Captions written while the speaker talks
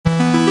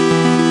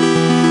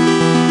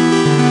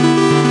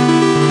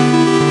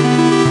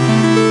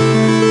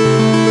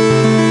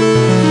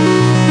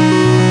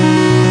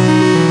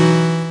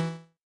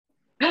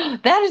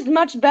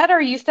much better.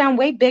 You sound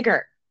way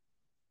bigger.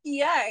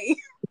 Yay.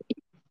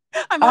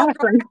 I'm Awesome.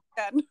 outgrowing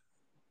again.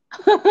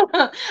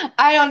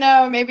 I don't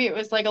know. Maybe it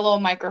was like a little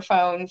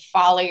microphone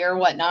folly or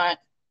whatnot.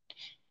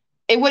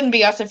 It wouldn't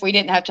be us if we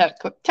didn't have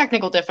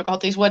technical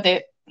difficulties, would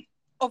it?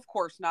 Of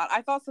course not.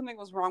 I thought something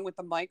was wrong with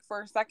the mic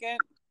for a second.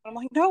 I'm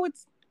like, no,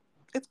 it's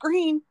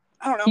green.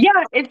 I don't know.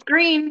 Yeah, it's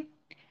green.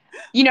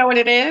 You know what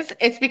it is?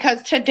 It's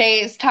because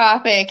today's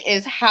topic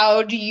is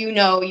how do you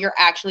know you're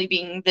actually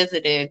being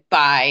visited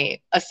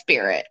by a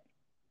spirit?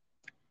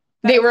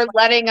 That They were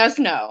letting us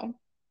know.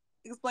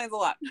 explains a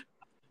lot.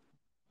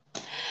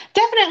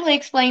 Definitely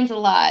explains a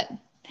lot.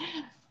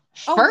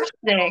 Oh, First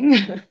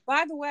thing,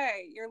 by the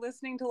way, you're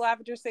listening to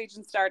Lavender Sage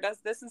and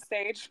Stardust. This is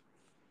Sage.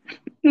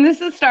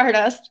 this is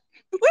Stardust.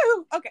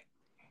 Woo! Okay.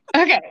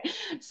 Okay.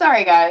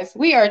 Sorry, guys.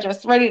 We are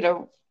just ready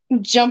to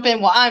jump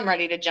in. Well, I'm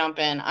ready to jump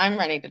in. I'm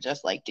ready to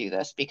just like do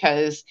this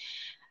because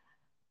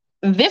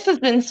this has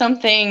been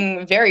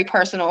something very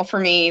personal for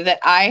me that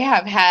I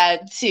have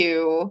had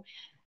to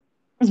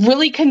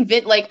really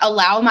convince, like,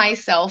 allow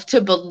myself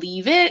to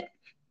believe it.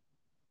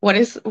 What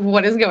is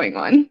going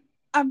on?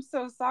 I'm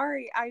so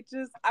sorry. I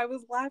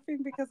was laughing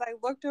because I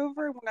looked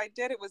over and when I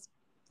did, it was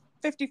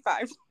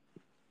 55.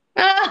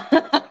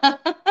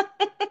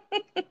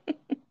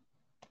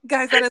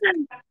 Guys, that is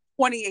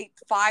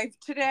 28.5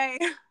 today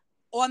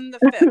on the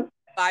 5th,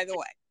 by the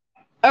way.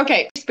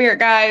 Okay, spirit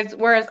guys,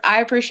 whereas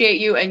I appreciate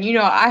you and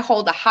I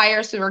hold the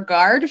highest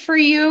regard for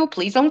you.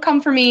 Please don't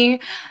come for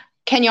me.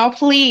 Can y'all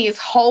please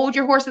hold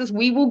your horses?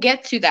 We will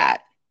get to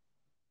that.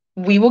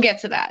 We will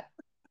get to that.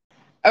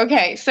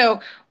 Okay, so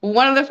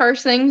one of the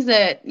first things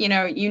that,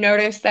 you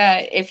notice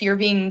that if you're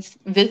being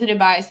visited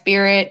by a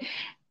spirit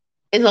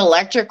is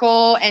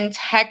electrical and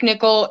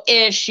technical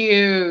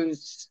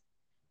issues,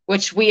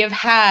 which we have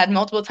had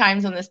multiple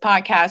times on this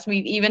podcast.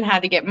 We've even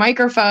had to get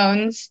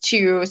microphones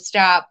to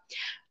stop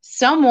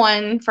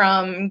someone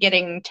from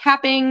getting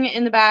tapping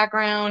in the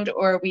background,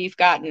 or we've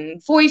gotten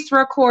voice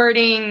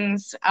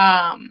recordings.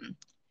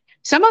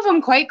 Some of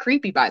them quite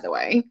creepy, by the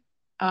way.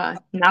 Not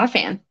a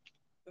fan.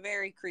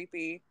 Very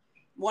creepy.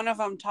 One of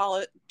them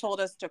told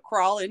us to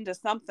crawl into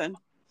something.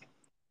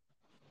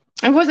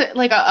 It wasn't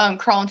like a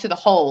crawl into the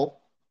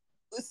hole.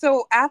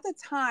 So at the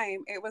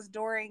time, it was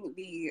during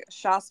the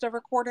Shasta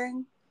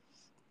recording,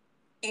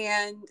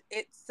 and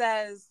it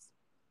says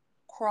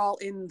crawl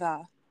in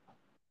the.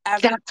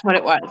 As in, That's what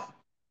it was.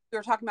 we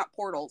were talking about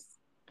portals.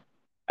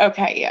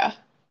 Okay, yeah.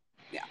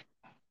 Yeah.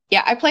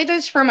 Yeah, I played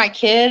those for my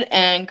kid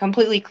and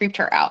completely creeped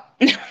her out.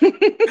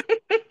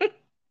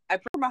 I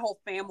put my whole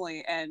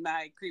family and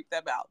I creeped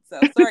them out. So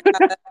sorry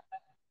about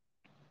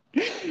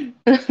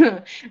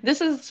that.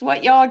 This is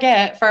what y'all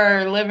get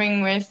for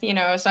living with,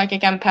 a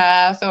psychic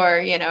empath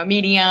or,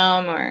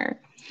 medium or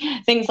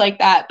things like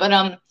that.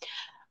 But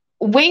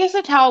ways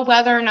to tell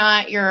whether or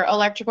not your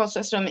electrical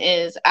system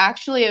is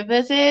actually a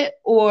visit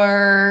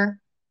or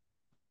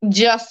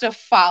just a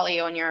folly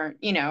on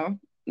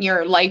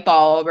your light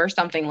bulb or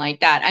something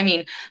like that. I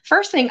mean,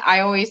 first thing I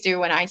always do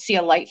when I see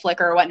a light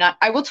flicker or whatnot,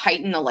 I will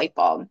tighten the light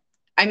bulb.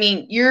 I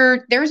mean,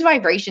 there's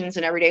vibrations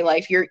in everyday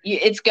life.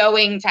 It's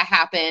going to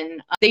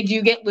happen. They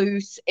do get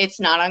loose. It's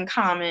not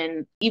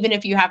uncommon, even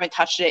if you haven't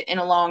touched it in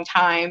a long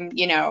time.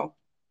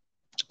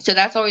 So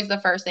that's always the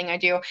first thing I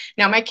do.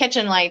 Now, my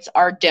kitchen lights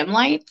are dim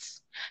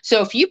lights.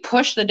 So if you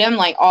push the dim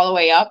light all the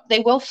way up, they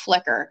will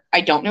flicker.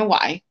 I don't know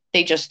why.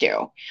 They just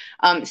do.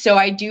 So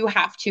I do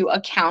have to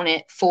account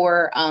it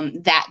for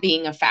that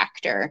being a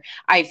factor.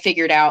 I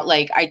figured out,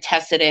 like, I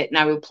tested it and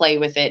I would play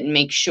with it and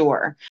make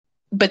sure.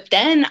 But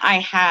then I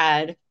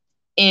had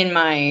in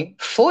my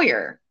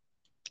foyer,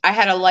 I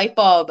had a light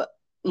bulb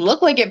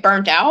look like it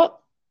burnt out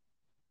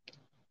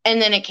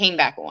and then it came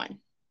back on.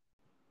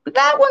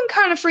 That one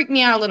kind of freaked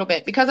me out a little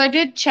bit because I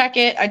did check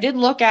it. I did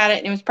look at it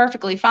and it was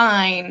perfectly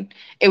fine.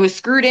 It was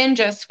screwed in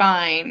just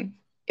fine.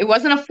 It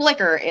wasn't a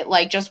flicker. It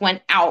like just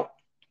went out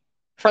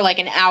for like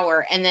an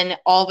hour and then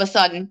all of a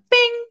sudden,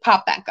 bing,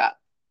 pop back up.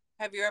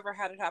 Have you ever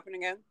had it happen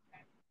again?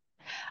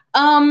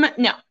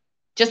 No,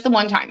 just the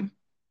one time.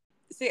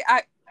 See,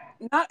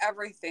 not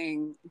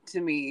everything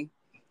to me.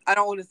 I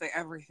don't want to say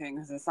everything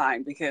is a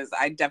sign because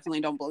I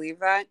definitely don't believe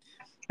that.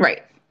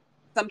 Right.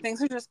 Some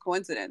things are just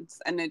coincidence,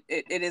 and it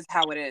is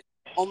how it is.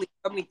 Only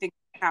so many things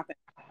happen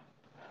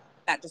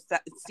that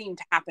seemed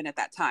to happen at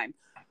that time.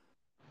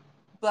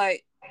 But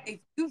if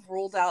you've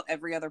ruled out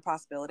every other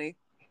possibility,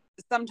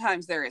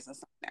 sometimes there is a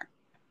sign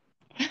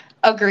there.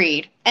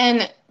 Agreed.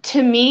 And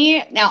to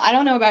me, now I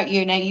don't know about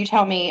you. Now you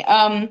tell me.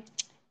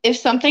 If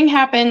something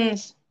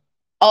happens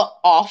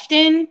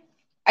often,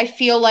 I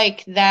feel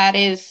like that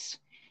is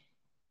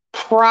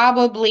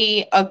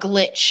probably a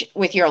glitch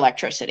with your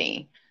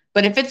electricity.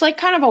 But if it's like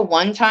kind of a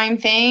one-time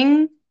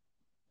thing,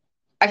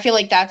 I feel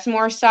like that's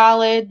more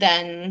solid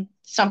than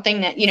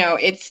something that,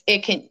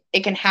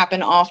 it can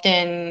happen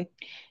often.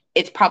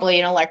 It's probably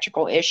an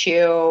electrical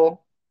issue.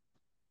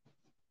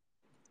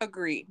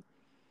 Agreed.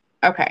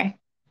 Okay.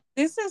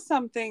 This is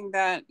something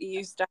that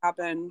used to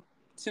happen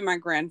to my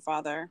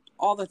grandfather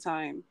all the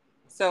time.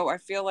 So I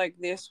feel like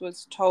this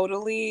was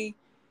totally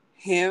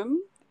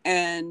him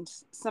and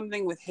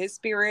something with his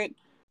spirit.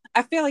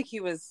 I feel like he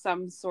was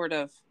some sort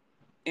of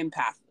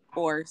empath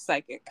or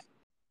psychic,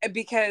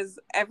 because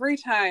every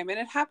time, and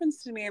it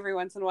happens to me every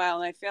once in a while,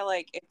 and I feel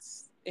like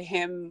it's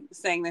him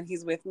saying that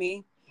he's with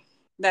me.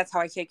 That's how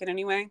I take it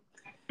anyway.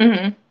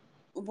 Mm-hmm.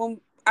 When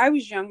I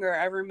was younger,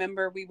 I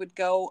remember we would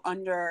go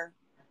under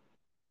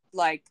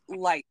like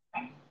lights,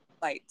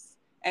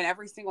 and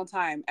every single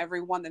time,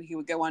 every one that he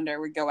would go under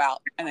would go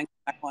out and then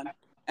come back on,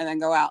 and then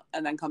go out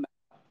and then come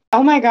back.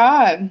 Oh my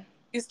God. It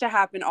used to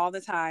happen all the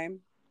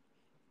time,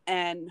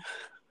 and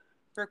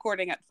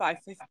recording at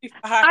 5:55.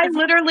 I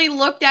literally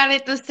looked at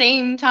it the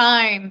same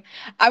time.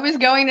 I was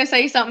going to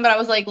say something, but I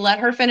was like, let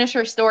her finish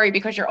her story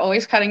because you're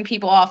always cutting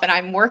people off. And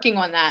I'm working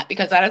on that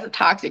because that is a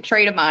toxic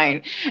trait of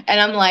mine. And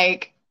I'm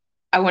like,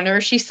 I wonder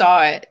if she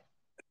saw it.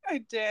 I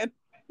did.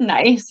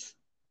 Nice.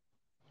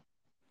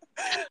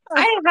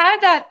 I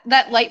had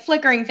that light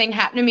flickering thing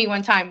happen to me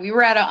one time. We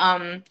were at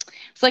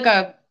it's like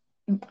a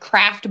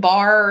craft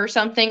bar or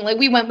something. Like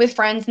we went with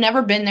friends,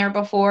 never been there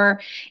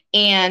before,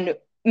 and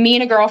me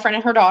and a girlfriend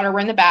and her daughter were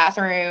in the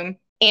bathroom,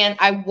 and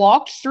I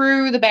walked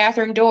through the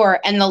bathroom door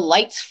and the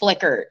lights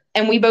flickered,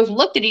 and we both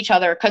looked at each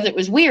other because it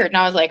was weird, and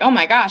I was like, oh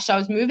my gosh. So I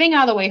was moving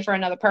out of the way for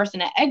another person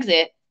to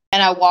exit,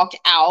 and I walked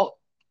out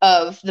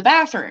of the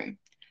bathroom.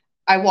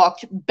 I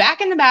walked back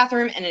in the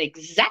bathroom, and at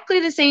exactly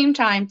the same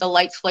time, the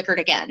lights flickered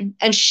again.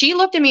 And she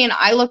looked at me, and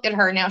I looked at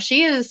her. Now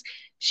she's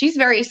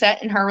very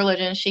set in her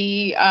religion.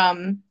 She,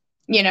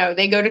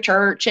 they go to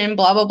church and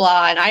blah blah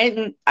blah.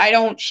 And I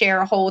don't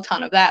share a whole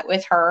ton of that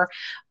with her.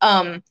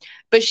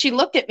 But she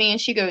looked at me and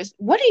she goes,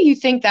 "What do you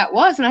think that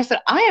was?" And I said,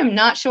 "I am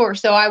not sure."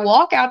 So I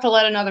walk out to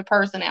let another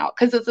person out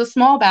because it's a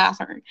small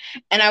bathroom,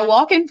 and I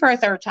walk in for a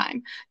third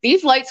time.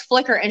 These lights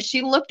flicker, and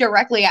she looked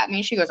directly at me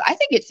and she goes, "I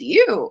think it's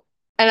you."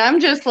 And I'm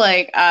just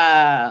like,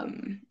 I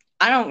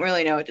don't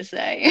really know what to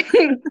say.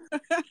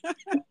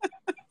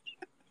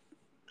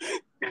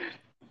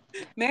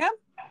 Ma'am,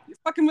 you're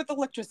fucking with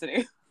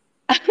electricity.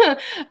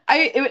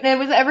 It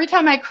was every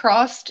time I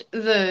crossed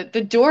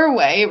the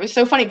doorway, it was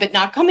so funny, but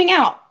not coming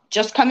out,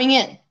 just coming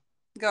in.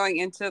 Going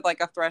into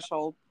like a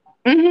threshold.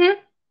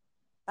 Mm-hmm.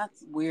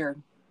 That's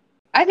weird.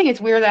 I think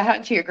it's weird that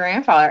happened to your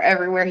grandfather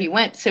everywhere he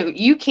went. So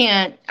you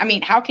can't, I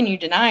mean, how can you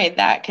deny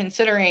that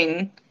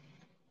considering...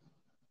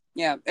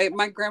 Yeah,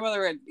 my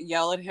grandmother would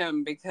yell at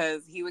him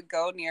because he would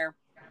go near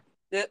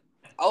the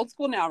old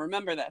school. Now,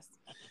 remember this.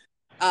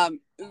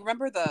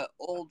 Remember the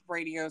old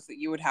radios that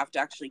you would have to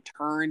actually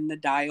turn the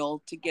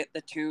dial to get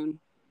the tune?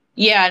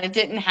 Yeah, and it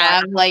didn't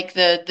have like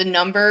the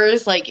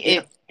numbers, like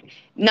it,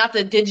 not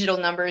the digital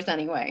numbers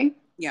anyway.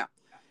 Yeah.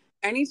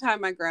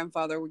 Anytime my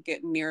grandfather would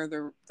get near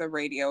the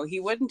radio, he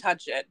wouldn't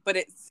touch it, but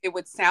it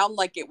would sound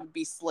like it would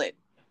be slid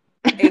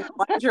in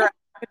one direction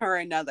or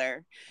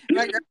another.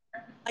 My grandma,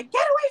 like,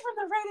 get away from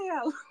the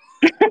radio.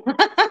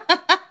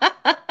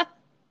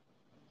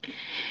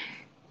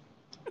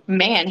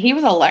 Man, he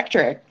was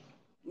electric.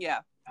 Yeah.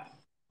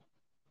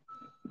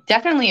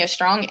 Definitely a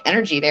strong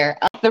energy there.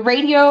 The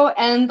radio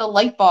and the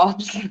light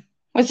bulbs.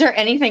 Was there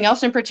anything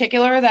else in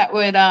particular that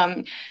would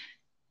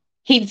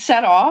he'd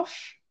set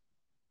off?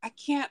 I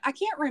can't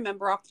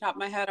remember off the top of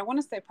my head. I want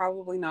to say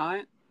probably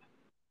not.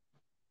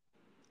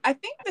 I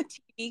think the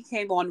TV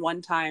came on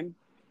one time,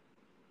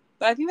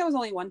 but I think that was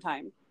only one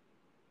time.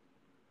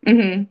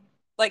 Mm-hmm.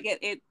 Like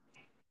it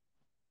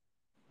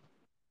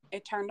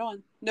turned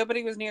on.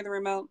 Nobody was near the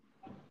remote.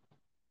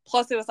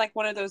 Plus, it was like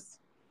one of those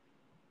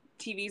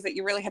TVs that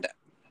you really had to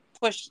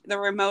push the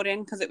remote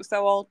in because it was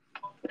so old.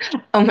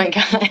 Oh my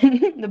God.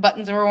 The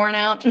buttons were worn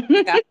out.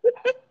 Yeah.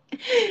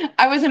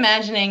 I was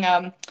imagining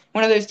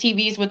one of those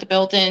TVs with the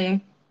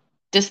built-in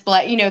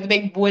display, the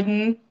big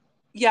wooden.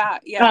 Yeah.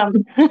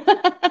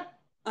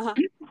 Uh-huh.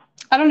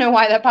 I don't know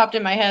why that popped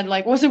in my head.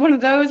 Like, was it one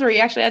of those where you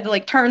actually had to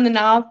like turn the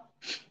knob?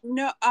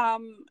 No,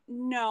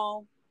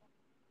 no.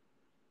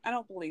 I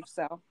don't believe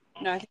so.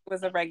 No, I think it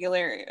was a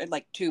regular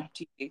like tube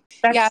TV.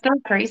 That's still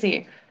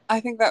crazy. I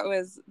think that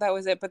was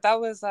it, but that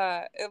was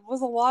it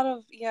was a lot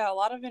of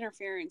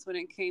interference when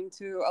it came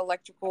to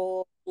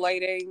electrical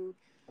lighting,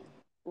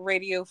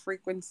 radio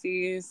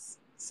frequencies.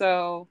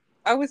 So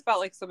I always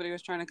felt like somebody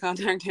was trying to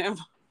contact him.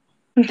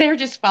 They're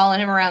just following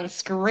him around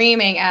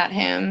screaming at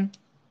him.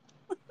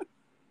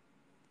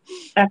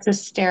 That's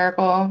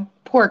hysterical.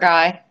 Poor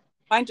guy.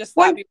 Mine just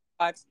slapped you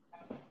with vibes.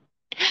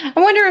 I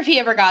wonder if he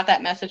ever got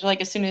that message,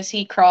 like as soon as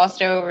he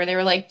crossed over, they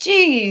were like,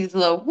 geez,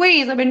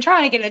 Louise, I've been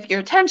trying to get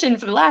your attention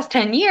for the last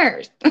 10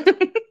 years.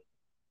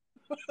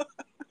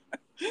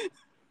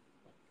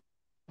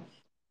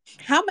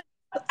 How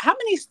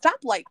many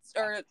stoplights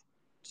or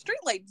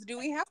streetlights do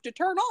we have to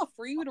turn off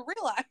for you to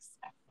realize?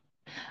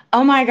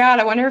 Oh my God,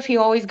 I wonder if he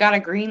always got a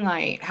green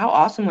light. How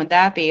awesome would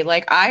that be?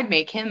 Like, I'd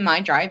make him my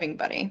driving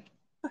buddy.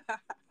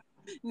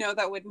 No,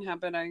 that wouldn't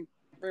happen. I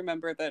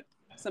remember that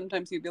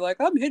sometimes he'd be like,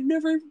 I'm hitting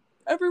every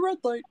red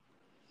light.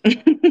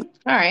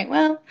 All right,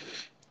 well.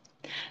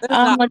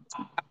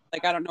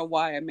 Like, I don't know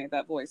why I made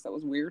that voice. That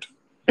was weird.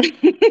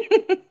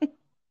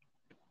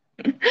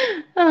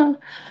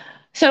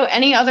 So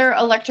any other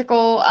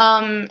electrical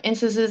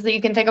instances that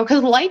you can think of?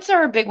 Because lights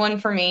are a big one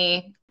for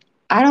me.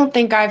 I don't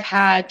think I've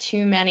had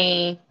too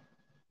many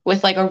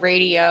with like a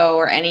radio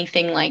or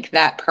anything like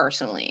that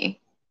personally.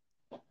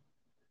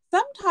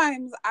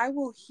 Sometimes I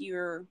will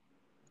hear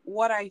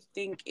what I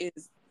think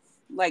is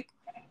like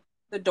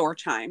the door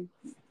chime.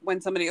 When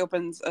somebody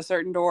opens a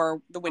certain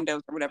door, the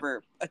windows or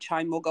whatever, a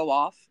chime will go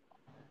off.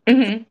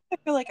 Hmm. I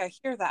feel like I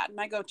hear that and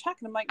I go check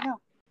and I'm like,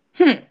 no.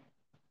 Hmm.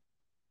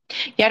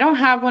 Yeah, I don't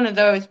have one of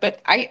those,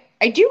 but I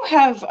do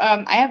have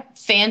I have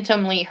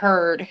phantomly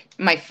heard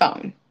my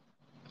phone.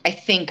 I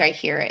think I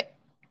hear it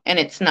and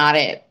it's not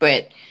it,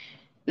 but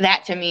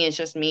that to me is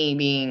just me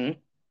being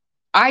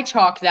I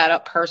chalk that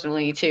up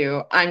personally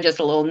too. I'm just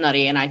a little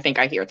nutty and I think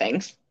I hear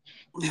things.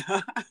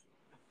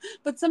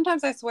 But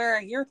sometimes I swear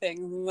I hear things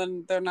and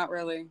then they're not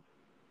really.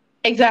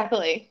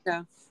 Exactly.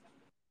 Yeah.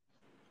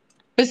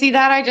 But see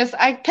that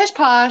I pish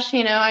posh,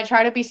 I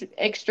try to be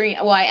extreme.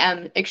 Well, I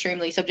am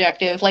extremely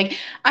subjective. Like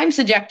I'm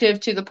subjective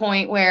to the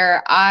point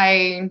where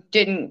I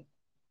didn't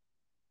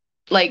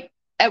like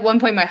at one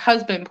point my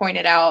husband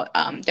pointed out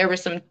there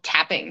was some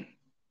tapping.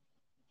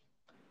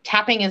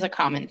 Tapping is a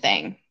common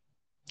thing,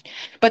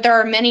 but there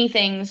are many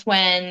things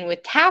when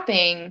with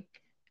tapping,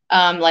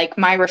 like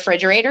my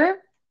refrigerator,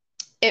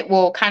 it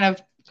will kind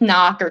of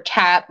knock or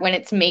tap when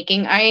it's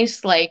making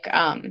ice, like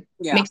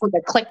Yeah. makes like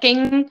a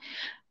clicking.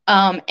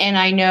 And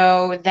I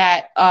know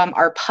that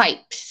our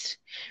pipes,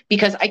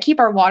 because I keep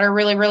our water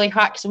really, really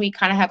hot because we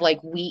kind of have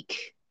like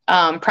weak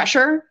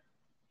pressure.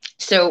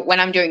 So when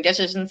I'm doing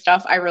dishes and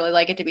stuff, I really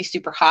like it to be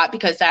super hot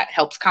because that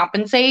helps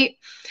compensate.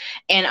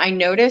 And I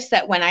noticed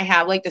that when I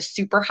have like the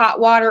super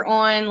hot water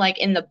on, like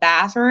in the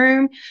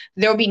bathroom,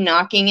 there'll be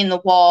knocking in the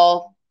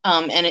wall.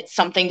 And it's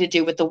something to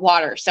do with the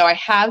water. So I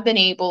have been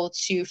able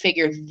to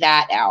figure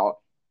that out.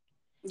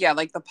 Yeah,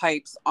 like the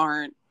pipes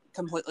aren't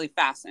completely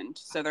fastened,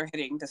 so they're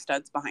hitting the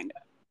studs behind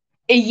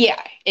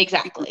Yeah, it.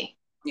 exactly.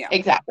 Yeah.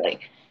 Exactly.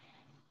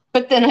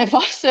 But then I've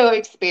also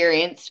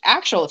experienced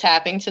actual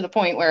tapping to the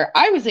point where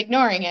I was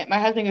ignoring it. My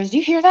husband goes, "Do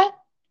you hear that?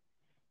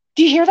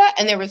 Do you hear that?"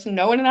 And there was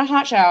no one in a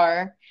hot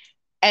shower,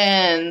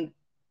 and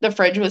the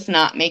fridge was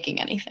not making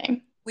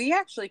anything. We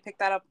actually picked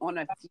that up on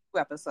a few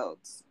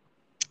episodes.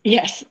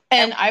 Yes.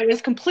 And And I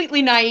was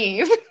completely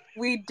naive.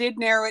 we did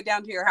narrow it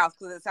down to your house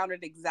because it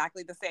sounded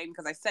exactly the same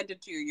because I sent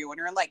it to you and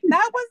you're like,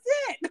 that was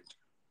it.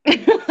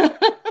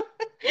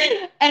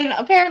 And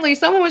apparently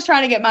someone was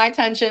trying to get my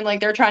attention, like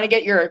they're trying to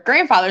get your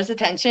grandfather's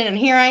attention, and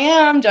here I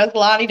am, just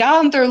lottie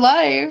dom through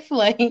life.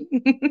 Like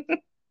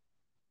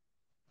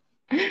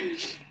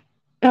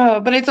oh,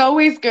 but it's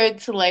always good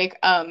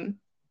to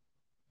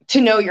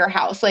know your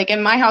house. Like,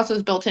 and my house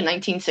was built in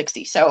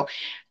 1960, so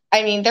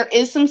I mean, there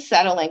is some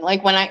settling.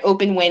 Like when I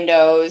open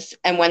windows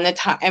and when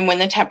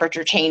the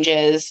temperature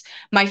changes,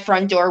 my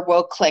front door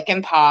will click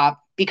and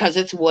pop because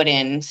it's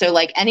wooden. So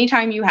like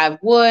anytime you have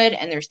wood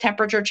and there's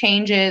temperature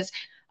changes,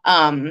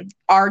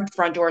 our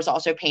front door is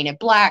also painted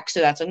black,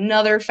 so that's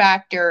another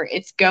factor.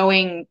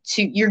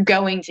 You're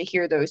going to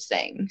hear those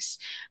things.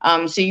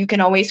 So you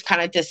can always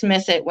kind of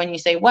dismiss it when you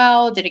say,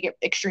 well, did it get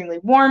extremely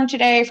warm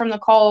today from the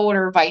cold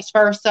or vice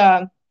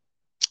versa?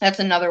 That's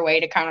another way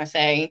to kind of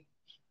say,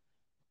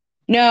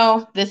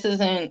 no, this is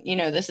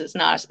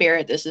not a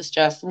spirit. This is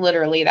just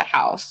literally the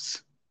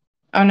house.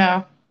 Oh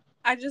no.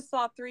 I just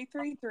saw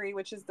 333,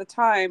 which is the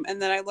time,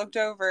 and then I looked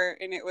over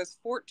and it was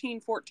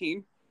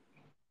 1414.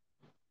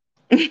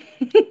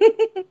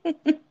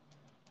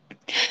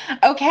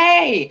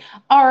 Okay.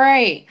 All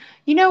right.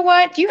 You know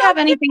what? Do you have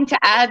anything to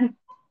add?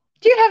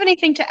 Do you have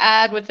anything to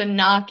add with the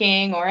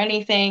knocking or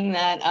anything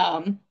that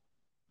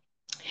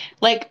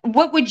like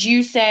what would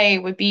you say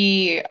would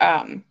be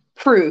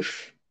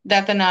proof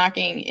that the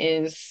knocking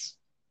is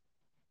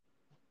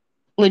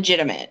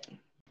legitimate?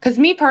 Because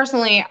me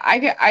personally,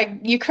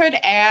 you could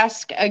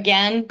ask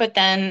again, but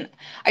then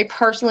I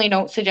personally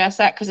don't suggest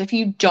that because if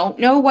you don't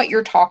know what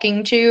you're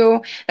talking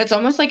to, that's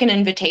almost like an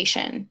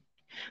invitation.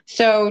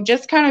 So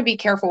just kind of be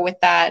careful with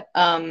that.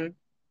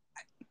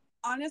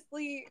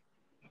 Honestly,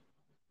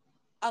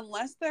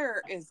 unless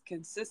there is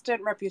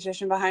consistent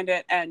repetition behind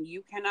it and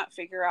you cannot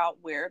figure out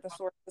where the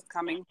source is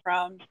coming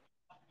from,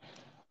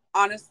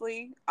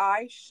 honestly,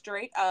 I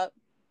straight up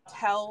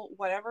tell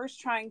whatever's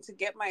trying to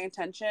get my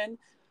attention.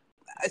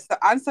 So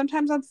I'm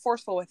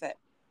forceful with it.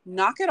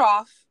 Knock it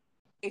off.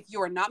 If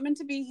you are not meant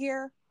to be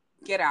here,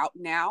 get out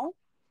now.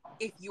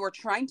 If you are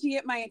trying to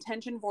get my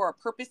attention for a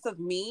purpose of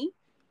me,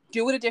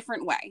 do it a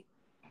different way.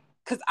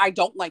 Because I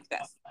don't like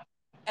this.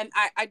 And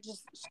I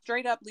just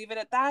straight up leave it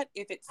at that.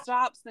 If it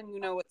stops, then you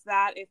know it's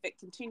that. If it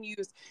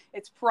continues,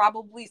 it's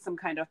probably some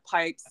kind of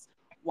pipes,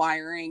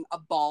 wiring, a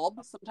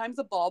bulb. Sometimes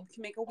a bulb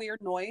can make a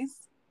weird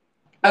noise.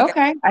 Like,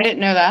 Okay, I didn't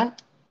know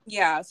that.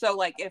 yeah, so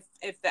like if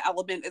the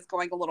element is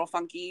going a little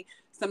funky,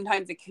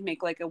 sometimes it can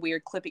make like a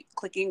weird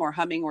clicking or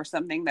humming or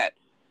something that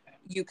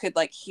you could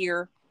like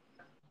hear.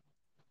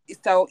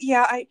 So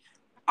yeah, I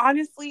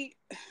honestly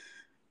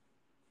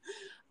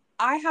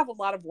I have a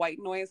lot of white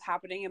noise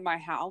happening in my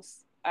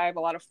house. I have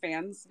a lot of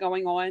fans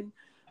going on.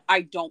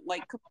 I don't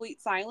like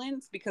complete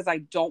silence because I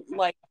don't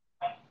like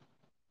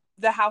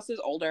the house is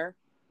older.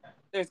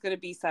 There's going to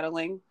be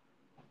settling.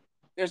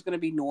 There's going to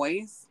be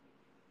noise.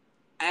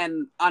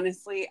 And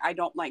honestly, I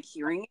don't like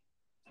hearing it.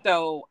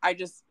 So I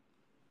just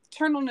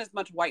turn on as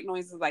much white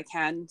noise as I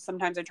can.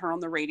 Sometimes I turn on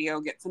the radio,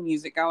 get some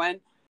music going.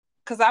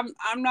 Because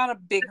I'm not a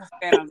big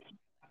fan of.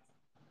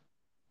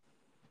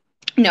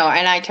 No,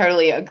 and I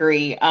totally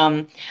agree.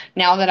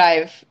 Now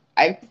that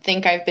I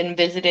think I've been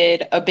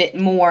visited a bit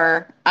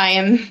more, I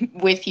am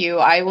with you.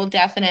 I will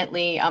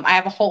definitely, I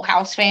have a whole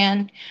house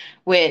fan,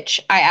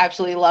 which I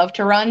absolutely love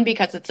to run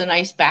because it's a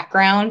nice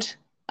background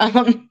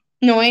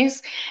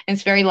noise. And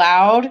it's very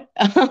loud.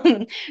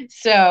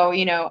 So,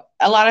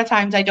 a lot of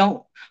times I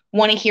don't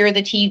want to hear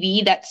the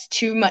TV that's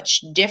too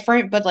much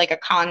different, but like a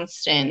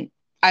constant.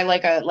 I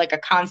like a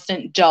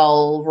constant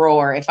dull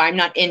roar. If I'm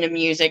not into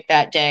music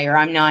that day or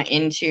I'm not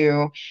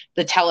into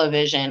the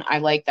television, I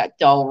like that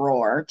dull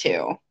roar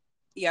too.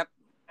 Yep,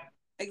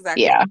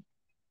 exactly. Yeah.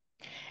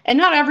 And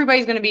not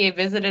everybody's going to be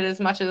visited as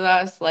much as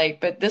us,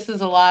 but this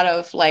is a lot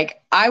of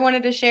I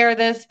wanted to share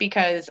this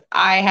because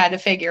I had to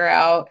figure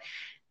out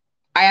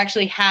I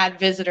actually had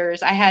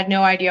visitors. I had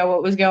no idea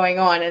what was going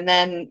on. And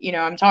then,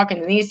 I'm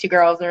talking to these two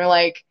girls and they're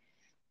like,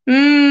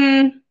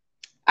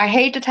 I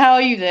hate to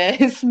tell you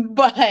this,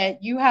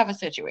 but you have a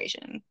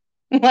situation.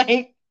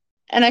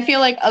 And I feel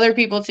like other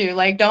people too,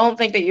 don't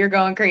think that you're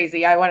going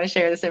crazy. I want to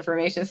share this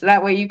information so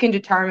that way you can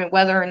determine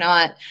whether or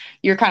not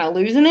you're kind of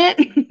losing it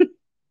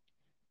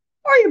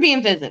or you're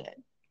being visited.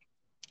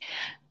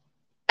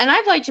 And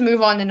I'd like to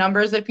move on to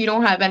numbers if you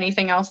don't have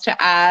anything else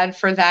to add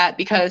for that,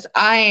 because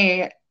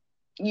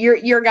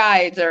your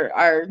guides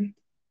are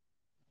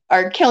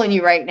killing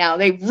you right now.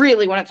 They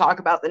really want to talk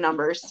about the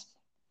numbers.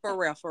 For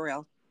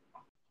real.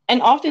 And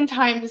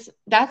oftentimes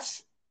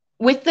that's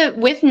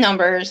with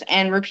numbers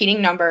and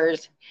repeating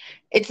numbers,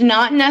 it's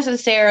not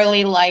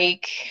necessarily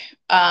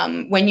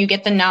when you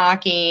get the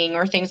knocking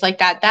or things like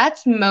that.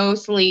 That's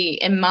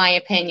mostly, in my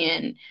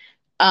opinion,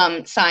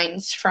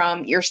 signs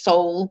from your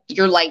soul,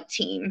 your light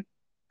team.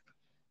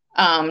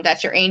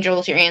 That's your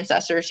angels, your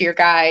ancestors, your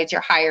guides, your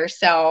higher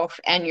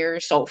self, and your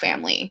soul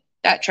family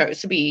that chose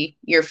to be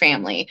your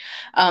family.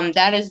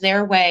 That is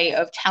their way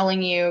of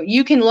telling you.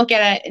 You can look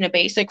at it in a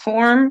basic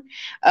form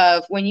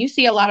of when you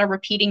see a lot of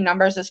repeating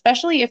numbers,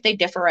 especially if they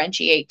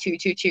differentiate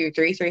 222,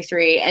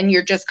 333, and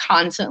you're just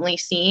constantly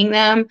seeing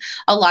them.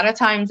 A lot of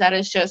times that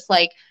is just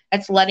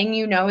it's letting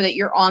you know that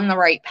you're on the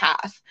right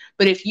path.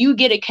 But if you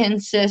get a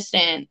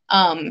consistent,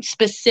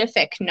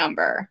 specific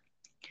number,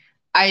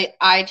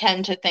 I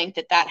tend to think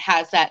that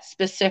has that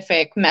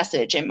specific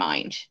message in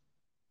mind.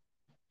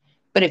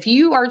 But if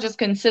you are just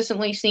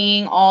consistently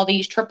seeing all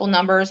these triple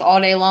numbers all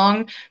day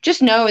long,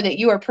 just know that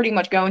you are pretty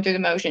much going through the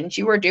motions.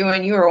 You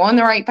are on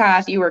the right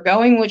path. You are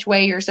going which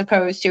way you're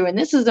supposed to. And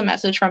this is a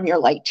message from your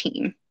light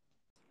team.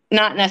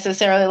 Not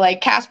necessarily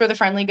like Casper the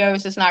Friendly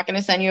Ghost is not going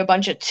to send you a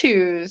bunch of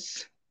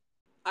twos.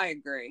 I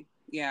agree.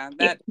 Yeah,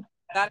 that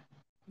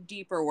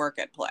deeper work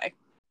at play.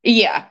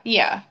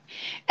 Yeah.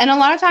 And a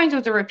lot of times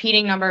with the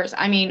repeating numbers,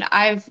 I mean,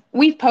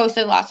 we've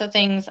posted lots of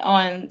things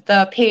on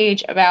the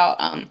page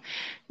about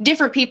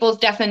different people's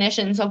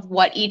definitions of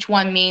what each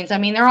one means. I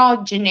mean, they're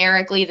all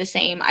generically the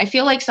same. I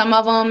feel like some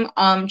of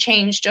them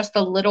change just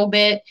a little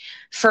bit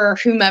for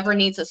whomever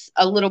needs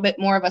a little bit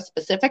more of a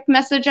specific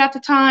message at the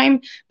time,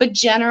 but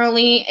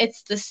generally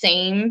it's the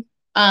same.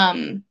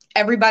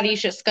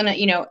 Everybody's just gonna,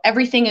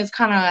 everything is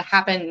kind of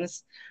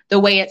happens the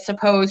way it's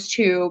supposed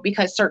to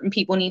because certain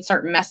people need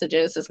certain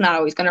messages. It's not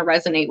always going to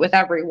resonate with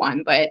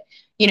everyone, but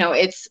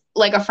it's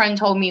like a friend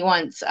told me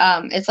once,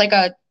 it's like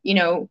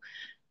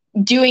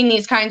doing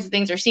these kinds of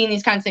things or seeing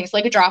these kinds of things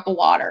like a drop of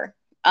water.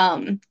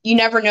 You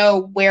never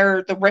know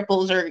where the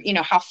ripples are,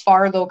 how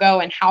far they'll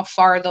go and how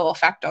far they'll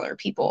affect other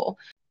people.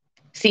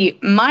 See,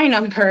 my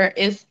number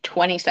is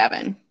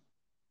 27.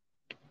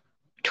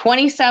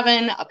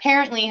 27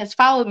 apparently has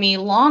followed me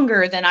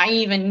longer than I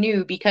even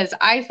knew because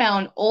I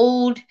found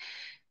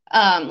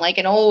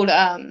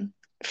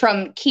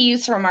from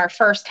keys from our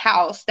first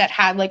house that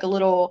had like a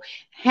little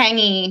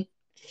hangy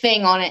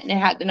thing on it and it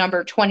had the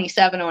number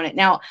 27 on it.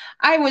 Now,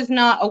 I was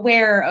not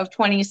aware of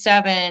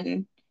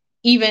 27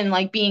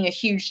 even being a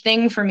huge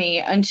thing for me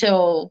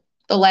until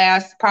the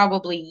last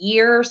probably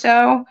year or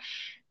so.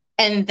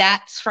 And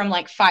that's from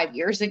 5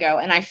 years ago.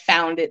 And I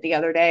found it the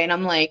other day and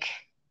I'm like,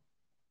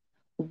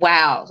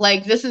 wow,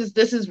 this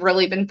has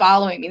really been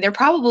following me. They're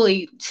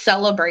probably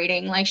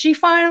celebrating, she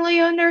finally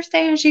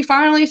understands, she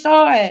finally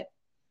saw it.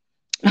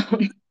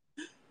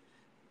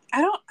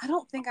 I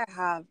don't think I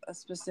have a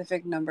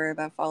specific number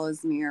that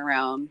follows me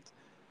around.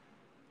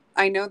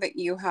 I know that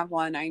you have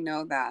one. I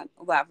know that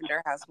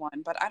Lavender has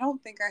one, but I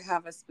don't think I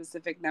have a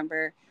specific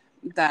number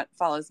that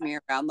follows me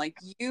around.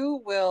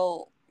 You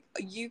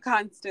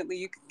constantly,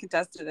 you can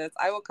contest to this.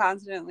 I will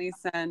constantly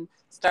send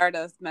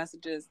Stardust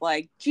messages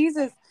like,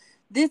 Jesus,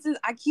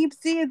 I keep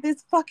seeing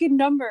this fucking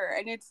number.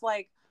 And it's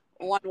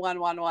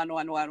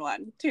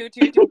 1111111,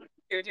 222222222,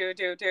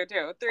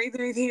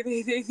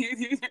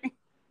 3333333.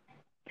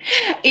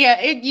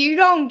 Yeah, you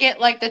don't get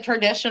like the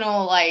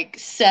traditional like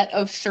set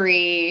of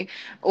three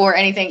or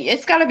anything.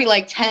 It's got to be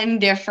like 10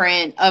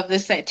 different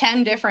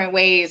 10 different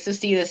ways to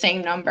see the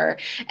same number.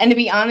 And to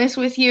be honest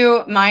with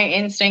you, my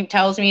instinct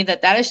tells me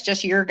that that is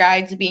just your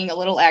guides being a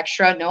little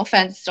extra. No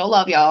offense, still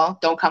love y'all.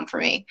 Don't come for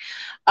me.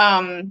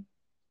 Um,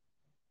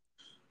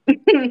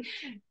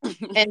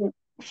 and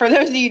for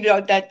those of you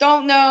that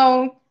don't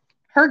know,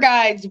 her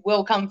guides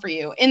will come for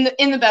you in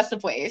the best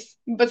of ways.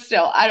 But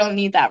still, I don't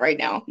need that right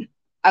now.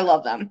 I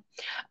love them.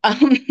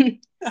 Um,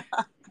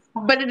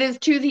 but it is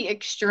to the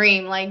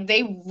extreme. Like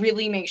they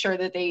really make sure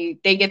that they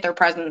get their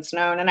presence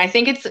known, and I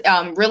think it's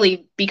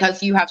really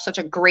because you have such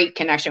a great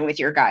connection with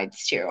your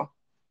guides too.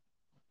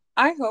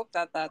 I hope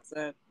that that's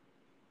it.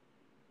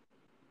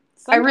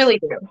 I Sometimes, really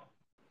do.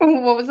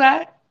 What was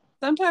that?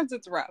 sometimes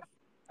it's rough.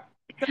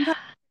 Sometimes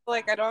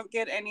like I don't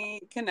get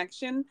any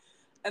connection,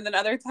 and then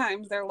other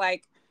times they're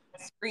like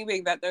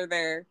screaming that they're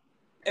there,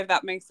 if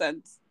that makes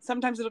sense.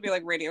 Sometimes it'll be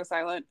like radio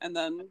silent, and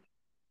then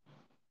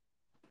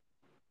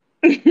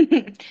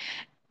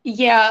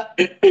Yeah.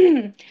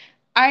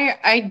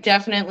 I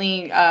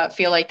definitely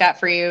feel like that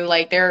for you.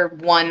 Like they're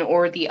one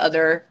or the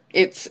other.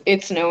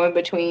 It's no in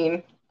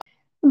between.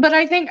 But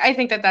I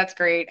think that that's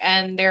great,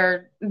 and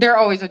they're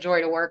always a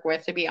joy to work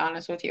with. To be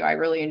honest with you, I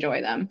really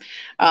enjoy them.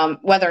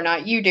 Whether or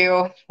not you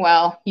do,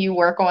 well, you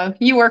work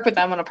with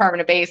them on a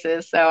permanent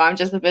basis. So I'm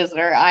just a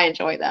visitor. I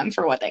enjoy them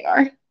for what they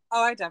are.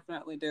 oh, I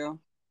definitely do.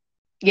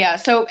 Yeah.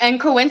 So and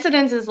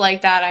coincidences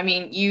like that. I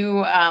mean,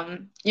 you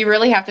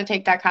really have to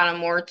take that kind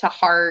of more to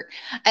heart.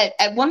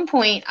 At one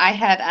point, I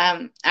had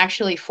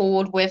actually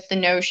fooled with the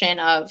notion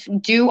of,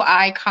 do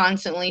I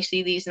constantly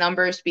see these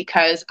numbers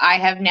because I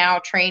have now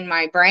trained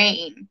my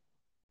brain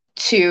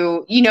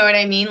to, you know what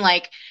I mean?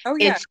 Like Oh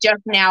yeah, it's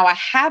just now a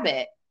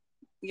habit,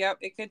 yep.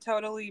 It could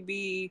totally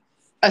be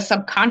a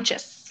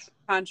subconscious.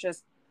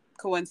 conscious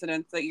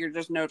coincidence that you're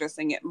just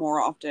noticing it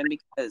more often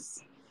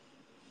because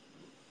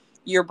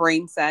your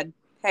brain said,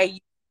 "Hey, you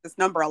use this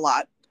number a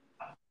lot."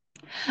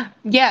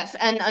 Yes,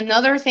 and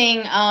another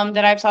thing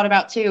that I've thought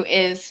about too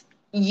is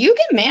you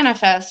can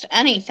manifest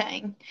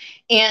anything.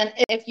 And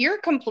if you're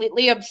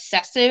completely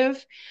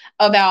obsessive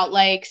about,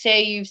 like,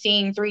 say you've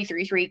seen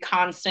 333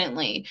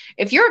 constantly,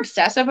 if you're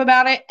obsessive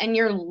about it and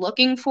you're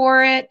looking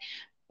for it,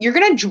 you're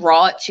going to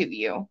draw it to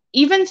you.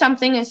 Even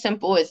something as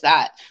simple as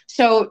that.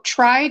 So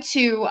try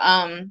to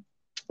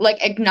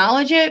like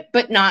acknowledge it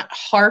but not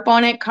harp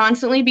on it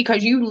constantly,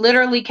 because you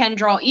literally can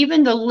draw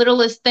even the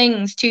littlest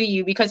things to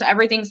you, because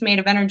everything's made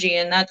of energy,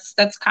 and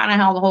that's kind of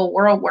how the whole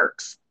world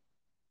works.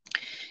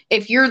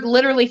 If you're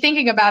literally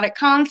thinking about it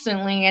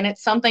constantly and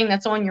it's something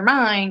that's on your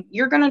mind,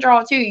 you're going to draw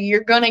it to you.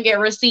 You're going to get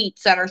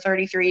receipts that are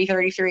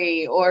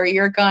 33, or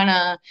you're going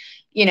to,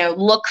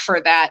 look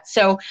for that.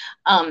 So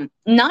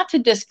not to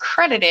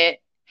discredit it,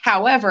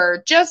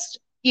 however, just,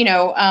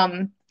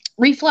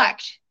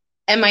 reflect.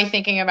 Am I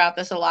thinking about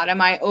this a lot?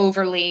 Am I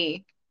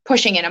overly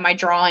pushing it? Am I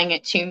drawing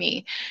it to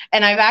me?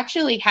 And I've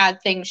actually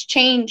had things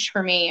change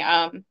for me.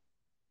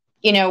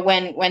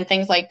 When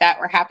things like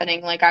that were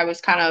happening, like I was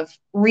kind of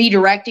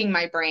redirecting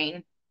my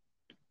brain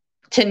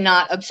to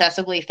not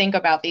obsessively think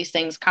about these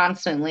things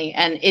constantly,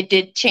 and it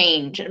did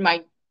change.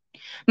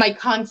 My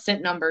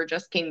constant number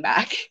just came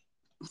back.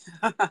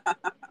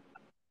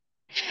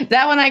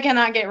 That one I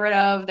cannot get rid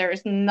of.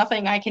 There's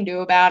nothing I can do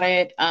about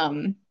it.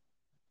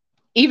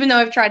 Even though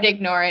I've tried to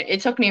ignore it,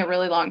 it took me a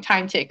really long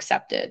time to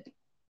accept it,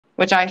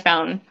 which I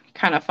found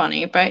kind of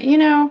funny. But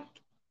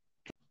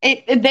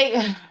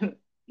they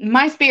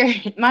my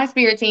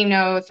spirit team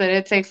knows that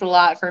it takes a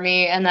lot for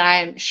me, and that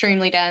I'm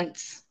extremely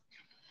dense.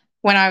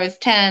 When I was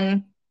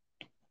 10,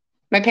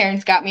 my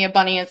parents got me a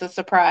bunny as a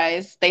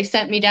surprise. They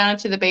sent me down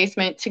into the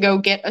basement to go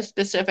get a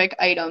specific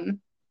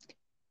item.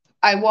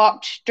 I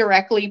walked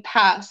directly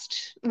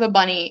past the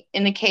bunny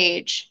in the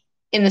cage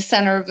in the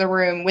center of the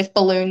room with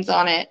balloons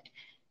on it,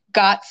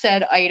 got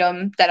said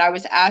item that I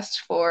was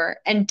asked for,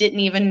 and didn't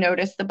even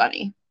notice the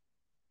bunny.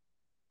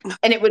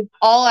 And it was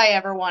all I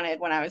ever wanted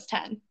when I was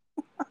 10.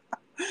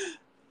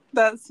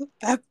 That's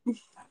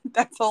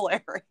that's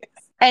hilarious.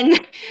 And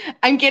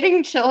I'm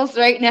getting chills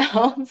right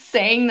now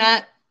saying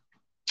that,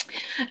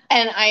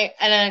 and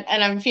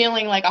I'm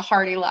feeling like a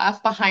hearty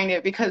laugh behind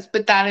it,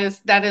 but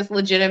that is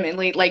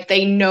legitimately, like,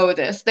 they know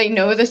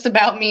this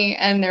about me,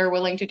 and they're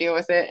willing to deal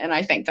with it, and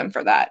I thank them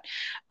for that.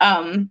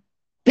 um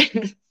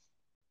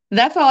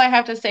that's all I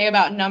have to say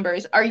about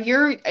numbers.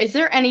 Is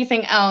there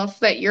anything else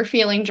that you're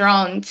feeling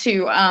drawn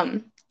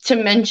to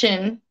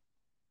mention?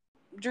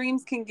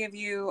 Dreams can give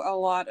you a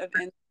lot of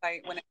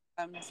insight when it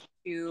comes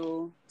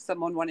to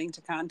someone wanting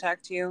to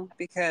contact you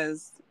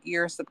because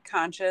your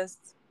subconscious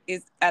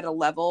is at a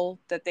level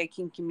that they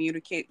can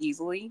communicate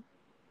easily.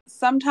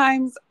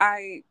 Sometimes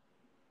I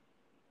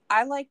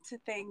like to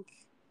think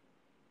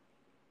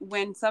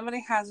when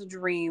somebody has a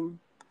dream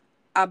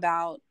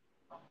about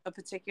a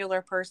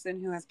particular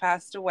person who has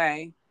passed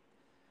away,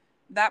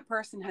 that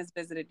person has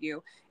visited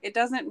you. It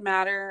doesn't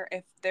matter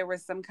if there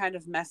was some kind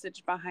of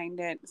message behind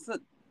it.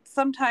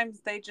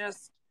 Sometimes they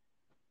just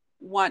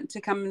want to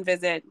come and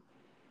visit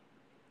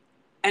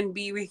and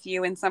be with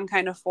you in some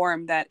kind of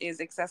form that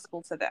is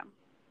accessible to them.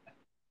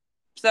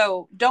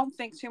 So don't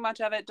think too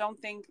much of it. Don't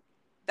think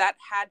that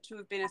had to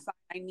have been a sign.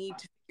 I need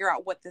to figure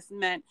out what this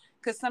meant,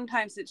 because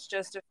sometimes it's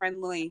just a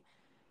friendly,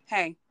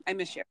 hey, I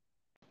miss you.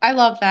 I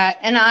love that.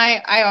 And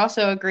I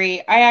also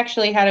agree. I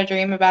actually had a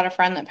dream about a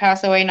friend that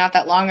passed away not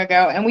that long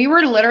ago, and we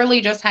were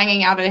literally just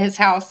hanging out at his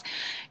house.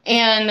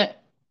 And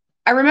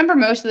I remember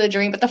most of the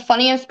dream, but the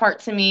funniest part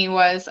to me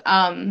was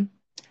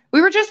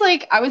we were just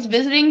like, I was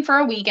visiting for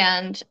a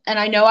weekend, and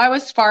I know I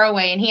was far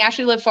away, and he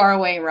actually lived far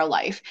away in real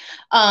life.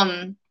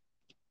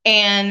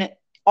 And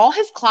all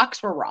his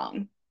clocks were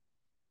wrong.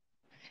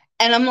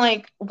 And I'm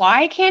like,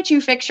 why can't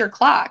you fix your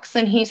clocks?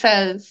 And he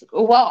says,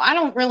 well, I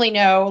don't really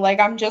know. Like,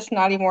 I'm just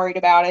not even worried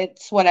about it.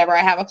 It's whatever.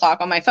 I have a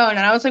clock on my phone. And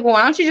I was like, well,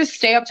 why don't you just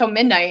stay up till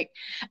midnight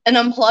and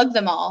unplug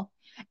them all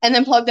and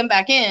then plug them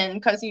back in?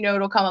 Because,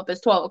 it'll come up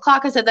as 12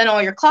 o'clock. I said, then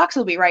all your clocks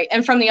will be right.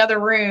 And from the other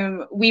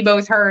room, we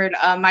both heard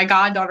my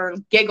goddaughter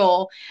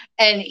giggle.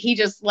 And he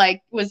just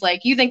was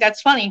like, you think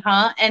that's funny,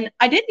 huh? And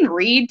I didn't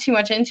read too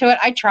much into it.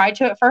 I tried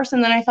to at first.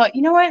 And then I thought,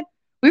 you know what?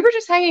 We were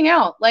just hanging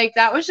out. Like,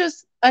 that was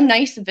just a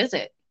nice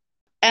visit.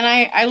 And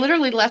I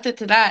literally left it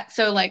to that.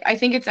 So I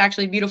think it's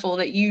actually beautiful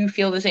that you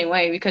feel the same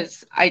way,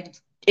 because I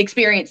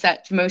experienced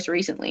that most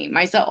recently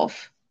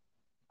myself.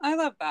 I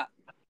love that.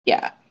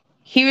 Yeah.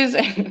 He's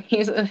a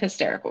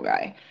hysterical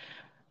guy.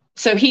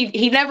 So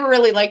he never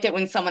really liked it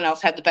when someone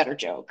else had the better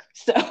joke.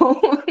 So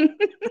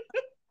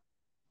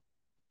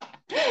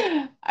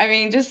I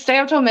mean, just stay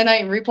up till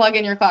midnight and replug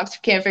in your clocks if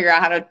you can't figure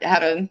out how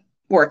to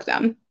work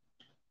them.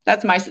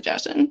 That's my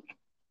suggestion.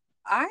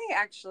 I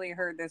actually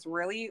heard this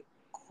really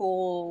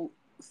cool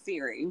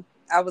theory.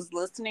 I was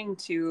listening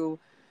to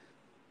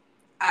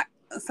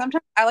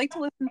sometimes I like to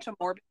listen to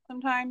Morbid.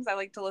 Sometimes I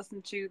like to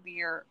listen to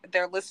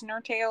their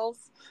listener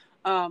tales.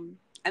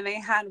 And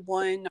they had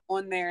one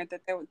on there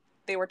that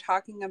they were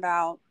talking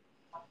about,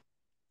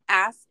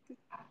 ask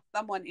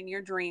someone in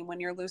your dream when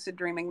you're lucid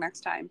dreaming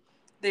next time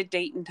the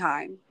date and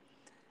time,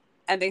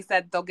 and they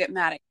said they'll get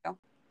mad at you.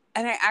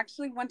 And I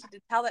actually wanted to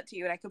tell that to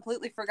you, and I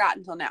completely forgot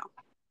until now.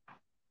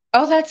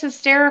 Oh, that's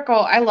hysterical.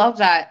 I love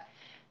that.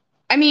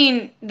 I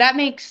mean, that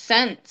makes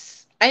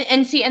sense.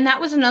 And see, and that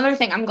was another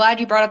thing. I'm glad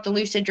you brought up the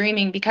lucid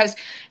dreaming, because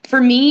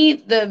for me,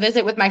 the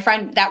visit with my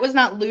friend, that was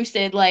not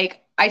lucid.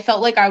 Like, I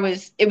felt like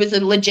it was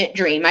a legit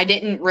dream. I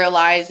didn't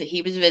realize that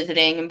he was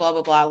visiting and blah,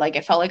 blah, blah. Like,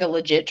 it felt like a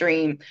legit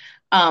dream.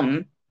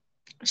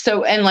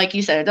 So, and like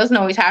you said, it doesn't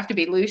always have to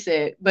be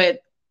lucid,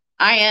 but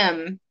I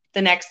am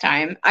the next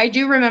time. I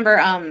do remember,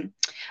 I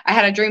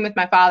had a dream with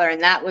my father,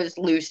 and that was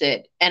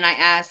lucid. And I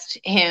asked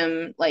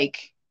him,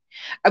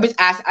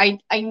 I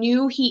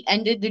knew he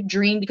ended the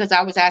dream because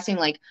I was asking,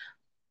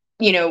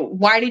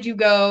 why did you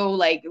go?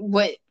 Like,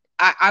 what?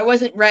 I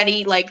wasn't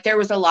ready. Like, there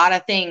was a lot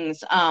of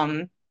things.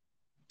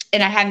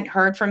 And I hadn't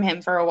heard from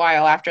him for a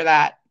while after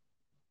that.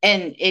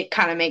 And it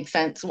kind of makes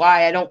sense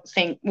why I don't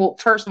think, well,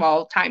 first of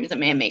all, time is a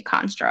man-made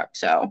construct.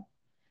 So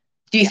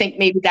do you think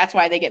maybe that's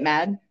why they get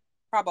mad?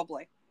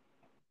 Probably.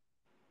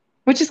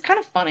 Which is kind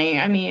of funny.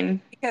 I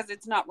mean, because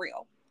it's not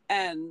real.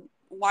 And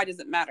why does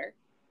it matter?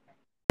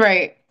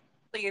 Right.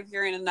 If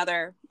you're in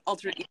another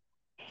alternate.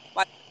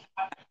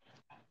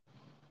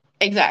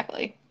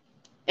 Exactly.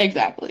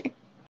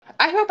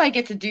 I hope I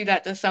get to do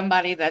that to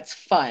somebody that's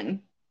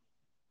fun.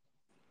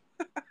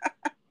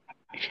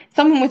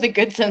 Someone with a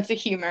good sense of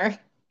humor.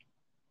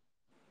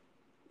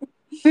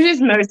 Which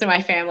is most of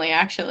my family,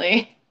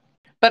 actually.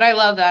 But I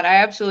love that. I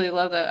absolutely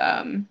love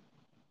that.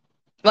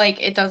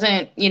 It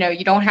doesn't,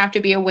 you don't have to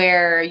be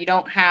aware. You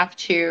don't have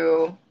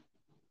to.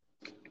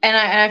 And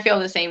I feel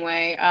the same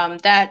way.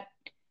 That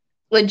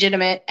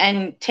legitimate,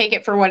 and take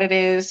it for what it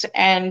is,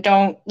 and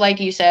don't, like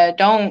you said,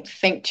 don't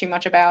think too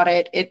much about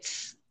it.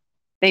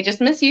 They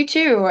just miss you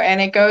too, and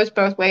it goes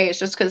both ways.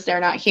 Just because they're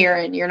not here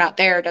and you're not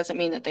there doesn't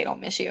mean that they don't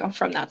miss you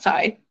from that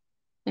side,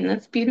 and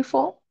that's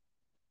beautiful.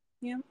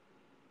 Yeah.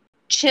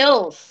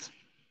 Chills.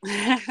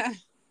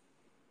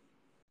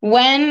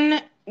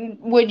 When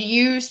would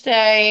you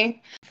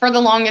say for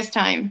the longest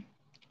time?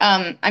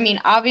 I mean,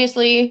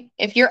 obviously,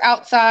 if you're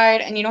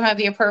outside and you don't have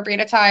the appropriate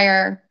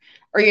attire,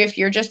 or if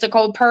you're just a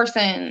cold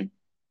person,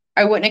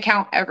 I wouldn't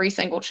account every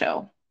single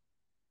chill.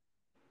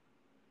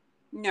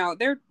 No,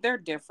 they're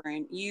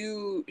different.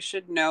 You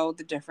should know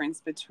the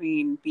difference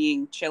between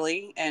being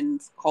chilly and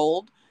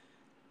cold.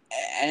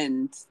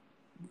 And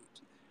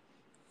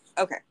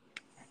okay,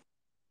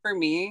 for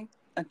me,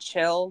 a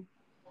chill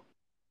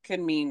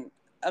can mean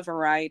a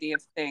variety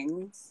of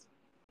things.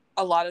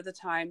 A lot of the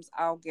times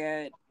I'll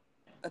get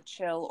a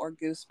chill or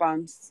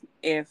goosebumps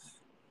if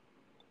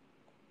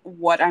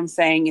what I'm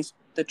saying is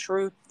the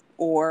truth,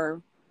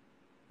 or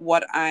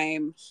what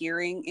I'm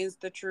hearing is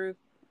the truth,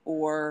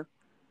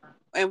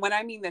 and when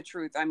I mean the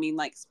truth, I mean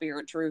like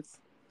spirit truth.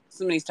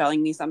 Somebody's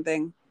telling me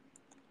something,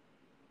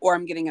 or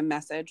I'm getting a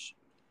message.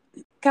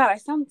 God, I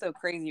sound so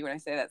crazy when I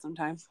say that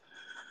sometimes.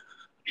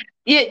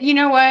 Yeah, you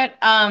know what?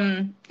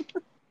 I'm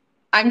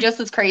just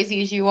as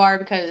crazy as you are,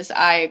 because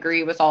I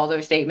agree with all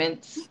those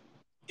statements.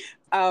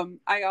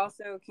 I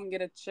also can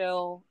get a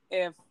chill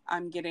if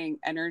I'm getting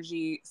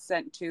energy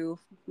sent to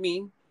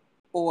me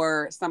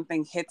or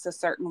something hits a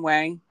certain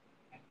way.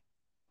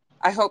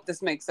 I hope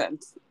this makes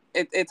sense.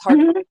 It's hard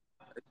to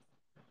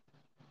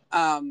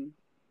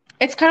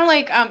It's kind of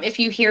like if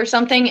you hear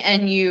something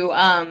and you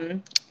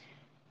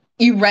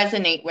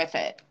resonate with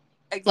it.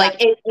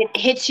 Like exactly. it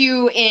hits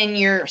you in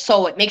your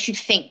soul. It makes you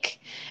think.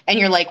 And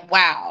you're like,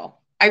 wow,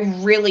 I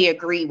really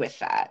agree with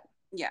that.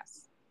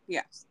 Yes.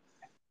 Yes.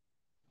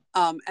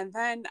 And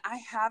then I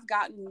have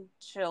gotten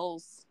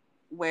chills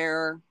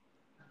where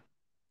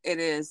it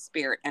is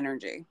spirit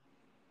energy.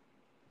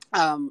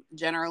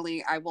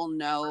 Generally, I will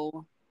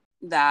know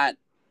that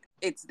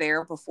it's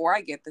there before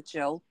I get the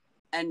chill.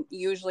 And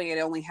usually it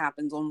only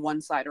happens on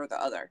one side or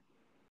the other.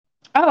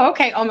 Oh,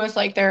 okay. Almost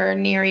like they're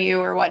near you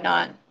or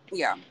whatnot.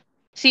 Yeah.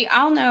 See,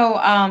 I'll know,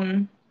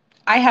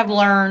 I have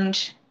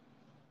learned,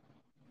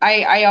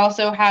 I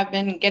also have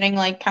been getting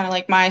like kind of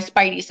like my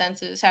spidey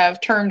senses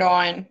have turned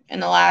on in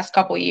the last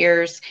couple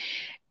years.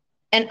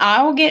 And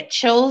I'll get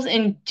chills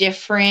in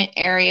different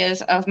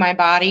areas of my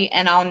body,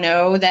 and I'll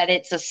know that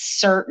it's a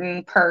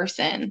certain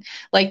person.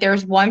 Like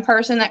there's one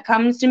person that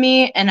comes to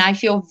me, and I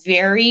feel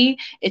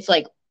it's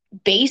like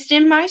based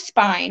in my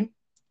spine,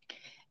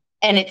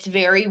 and it's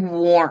very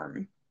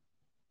warm.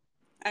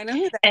 I know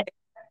who that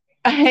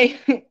And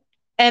is. I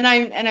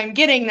I'm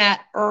getting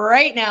that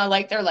right now.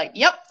 Like they're like,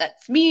 "Yep,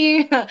 that's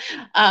me."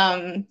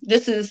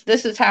 This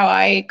is how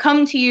I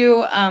come to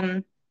you.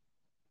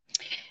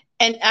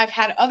 And I've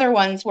had other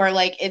ones where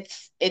like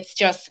it's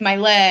just my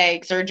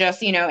legs or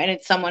just, and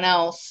it's someone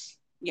else.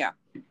 Yeah.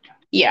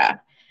 Yeah.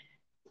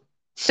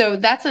 So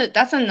that's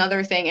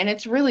another thing, and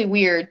it's really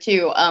weird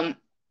too.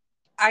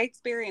 I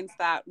experienced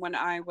that when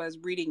I was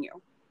reading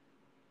you.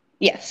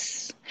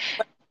 Yes.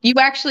 You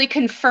actually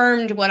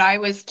confirmed what I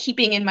was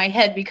keeping in my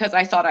head because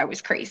I thought I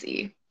was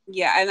crazy.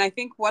 Yeah, and I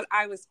think what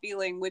I was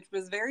feeling, which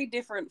was very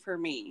different for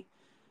me,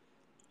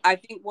 I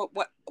think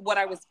what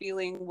I was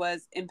feeling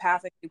was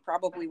empathically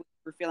probably what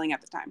you were feeling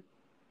at the time.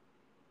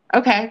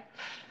 Okay.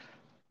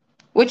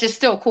 Which is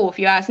still cool if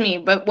you ask me,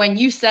 but when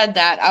you said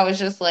that, I was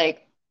just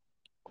like,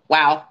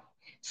 wow,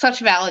 such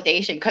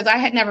validation because I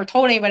had never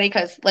told anybody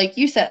because like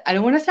you said, I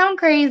don't want to sound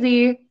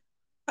crazy.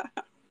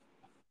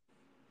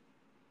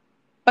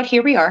 But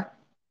here we are.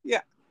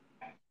 Yeah.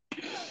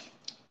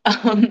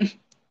 Um,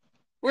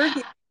 We're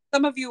here.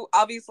 Some of you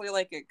obviously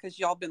like it because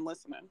y'all been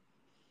listening.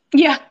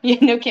 yeah,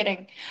 no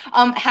kidding.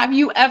 Have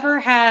you ever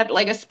had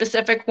like a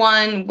specific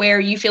one where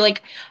you feel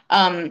like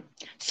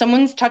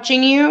someone's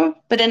touching you,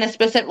 but in a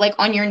specific like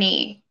on your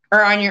knee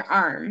or on your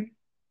arm?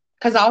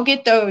 Because I'll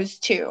get those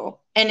too,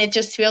 and it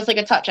just feels like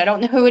a touch. I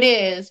don't know who it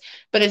is,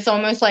 but it's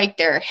almost like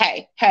they're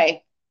hey,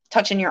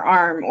 touching your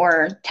arm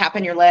or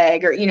tapping your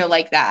leg or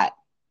like that.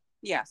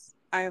 Yes,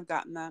 I have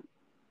gotten that.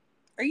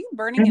 Are you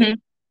burning it?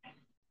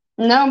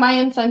 Hmm. No, my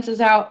incense is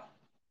out,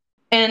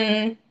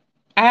 and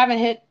I haven't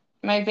hit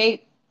my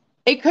vape.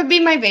 It could be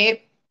my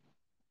vape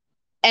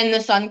and the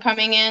sun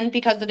coming in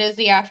because it is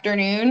the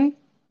afternoon,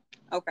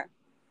 Okay.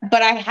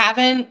 but I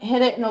haven't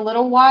hit it in a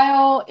little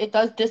while. It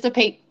does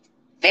dissipate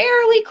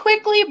fairly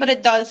quickly, but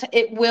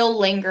it will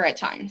linger at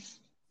times.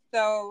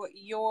 So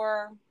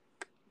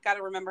got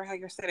to remember how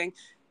you're sitting.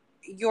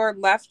 Your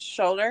left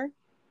shoulder.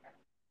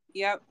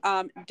 Yep.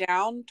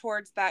 Down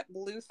towards that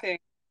blue thing.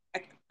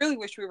 I really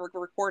wish we were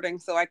recording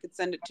so I could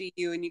send it to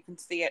you and you can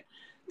see it.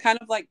 Kind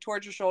of like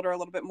towards your shoulder a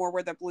little bit more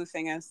where the blue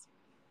thing is.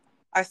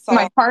 I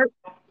My saw, part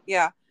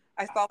yeah,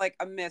 I saw like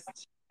a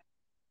mist.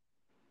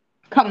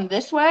 come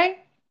this way.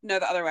 No,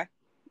 the other way.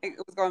 It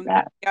was going,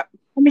 That. yep.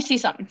 Let me see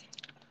something.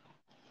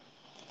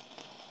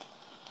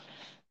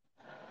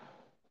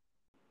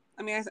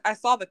 I mean, I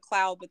saw the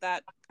cloud, but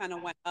that kind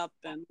of went up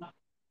and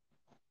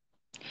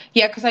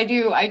Yeah, because I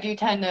do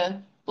tend to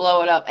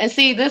blow it up. And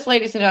see, this,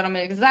 ladies and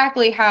gentlemen,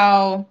 exactly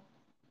how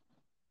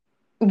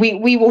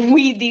we will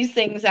weed these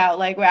things out.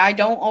 Like I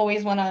don't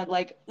always want to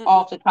like mm-mm.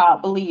 off the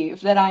top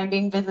believe that I'm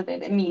being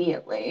visited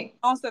immediately.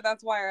 Also,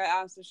 that's why I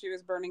asked if she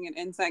was burning an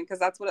incense because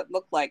that's what it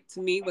looked like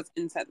to me was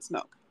incense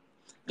smoke.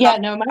 Yeah,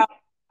 no,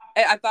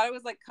 I thought it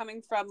was like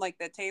coming from like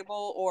the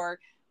table or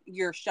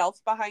your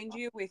shelf behind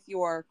you with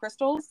your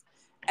crystals.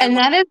 and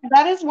When,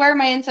 that is where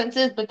my incense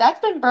is, but that's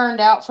been burned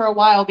out for a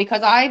while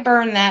because I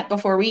burned that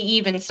before we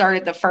even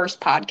started the first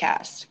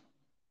podcast.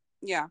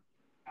 yeah,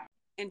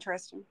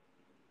 interesting.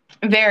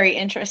 Very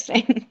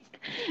interesting.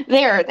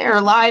 They're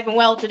alive and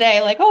well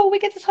today. Like, oh, we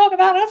get to talk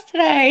about us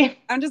today.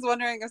 I'm just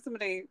wondering if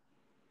somebody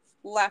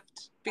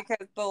left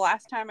because the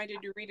last time I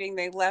did your reading,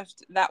 they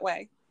left that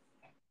way.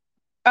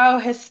 Oh,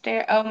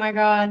 hysteria! Oh my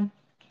God,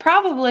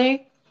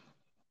 probably.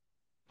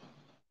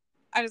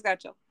 I just got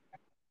chill.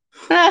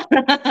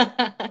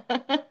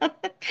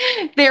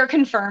 They're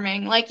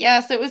confirming, like,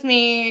 yes, it was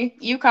me.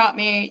 You caught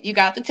me. You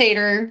got the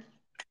tater.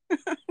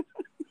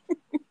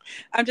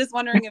 I'm just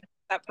wondering if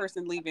that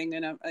person leaving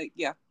and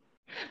yeah.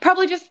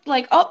 Probably just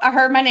like, oh, I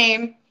heard my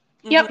name.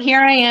 Mm-hmm. Yep, here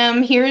I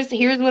am. Here's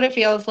what it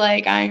feels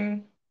like.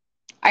 I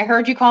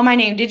heard you call my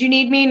name. Did you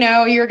need me?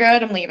 No, you're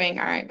good. I'm leaving.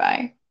 All right,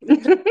 bye.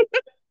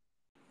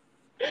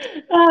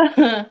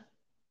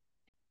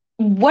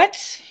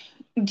 What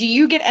do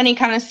you get any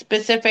kind of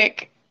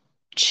specific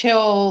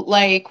chill,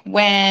 like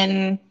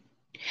when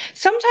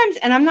sometimes,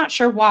 and I'm not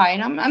sure why,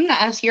 and I'm gonna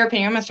ask your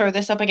opinion. I'm gonna throw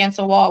this up against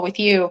the wall with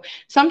you.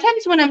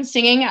 Sometimes when I'm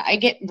singing, I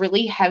get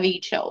really heavy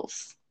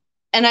chills.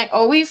 And I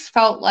always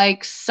felt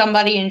like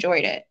somebody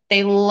enjoyed it.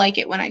 They like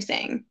it when I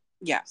sing.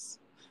 Yes.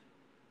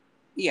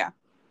 Yeah,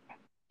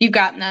 You've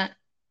gotten that?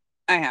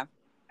 I have.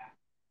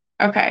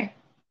 Okay.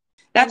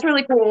 That's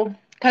really cool.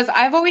 Because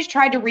I've always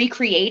tried to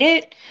recreate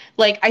it.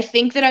 Like I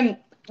think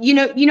that you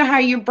know how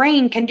your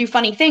brain can do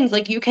funny things.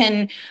 Like you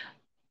can,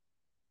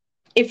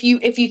 if you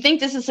think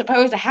this is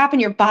supposed to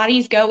happen, your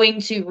body's going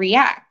to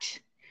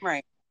react.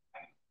 Right.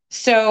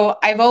 So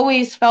I've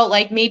always felt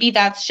like maybe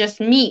that's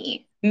just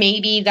me.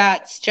 Maybe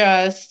that's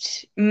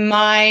just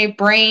my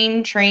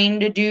brain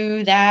trained to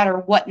do that or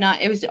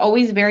whatnot. It was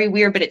always very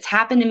weird, but it's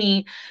happened to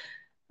me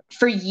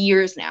for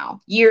years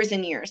now, years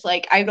and years.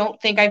 Like I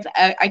don't think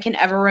I can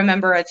ever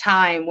remember a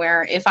time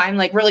where if I'm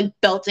like really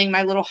belting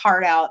my little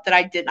heart out that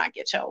I did not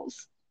get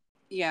chills.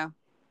 Yeah.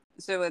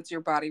 So it's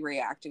your body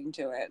reacting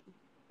to it.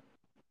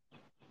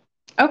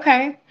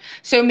 Okay.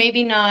 So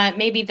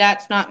maybe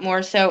that's not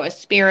more so a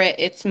spirit,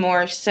 it's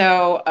more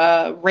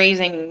so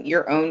raising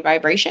your own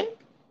vibration.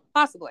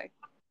 Possibly.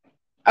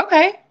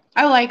 Okay.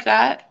 I like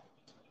that.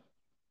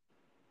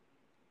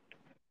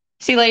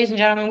 See, ladies and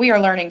gentlemen, we are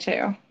learning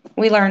too.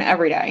 We learn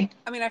every day.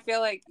 I mean, I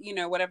feel like,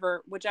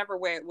 whichever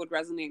way it would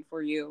resonate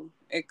for you,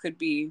 it could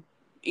be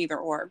either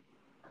or.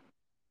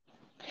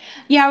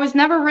 Yeah, I was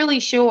never really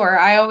sure.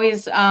 I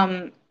always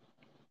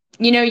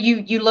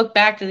you look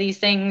back to these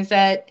things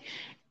that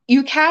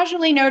you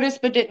casually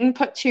noticed but didn't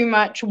put too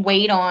much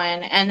weight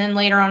on, and then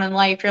later on in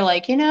life you're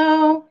like,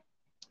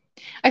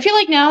 I feel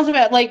like now's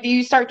about like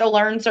you start to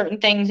learn certain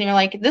things and you're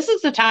like, this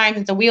is the time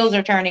that the wheels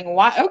are turning.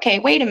 Why? Okay,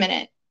 wait a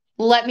minute.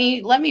 Let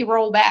me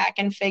roll back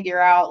and figure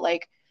out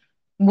like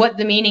what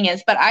the meaning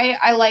is. But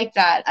I like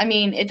that. I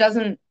mean, it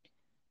doesn't,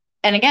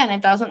 and again,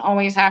 it doesn't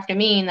always have to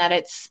mean that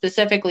it's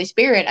specifically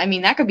spirit. I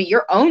mean, that could be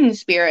your own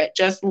spirit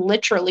just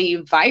literally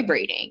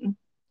vibrating,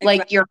 Exactly.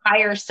 like your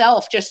higher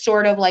self just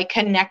sort of like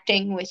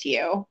connecting with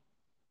you.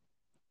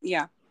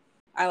 Yeah,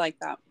 I like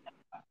that.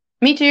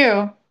 Me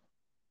too.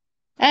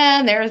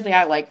 And there's the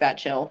I like that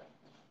chill.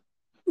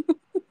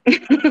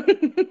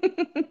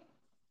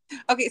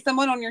 Okay,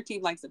 someone on your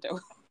team likes it too.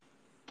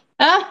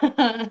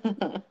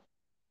 That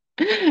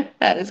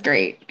is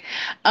great.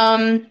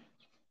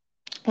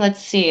 Let's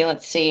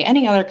see.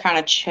 Any other kind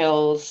of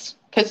chills?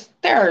 Because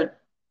I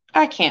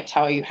can't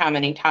tell you how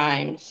many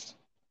times.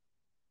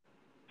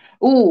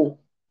 Ooh,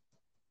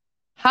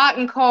 hot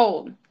and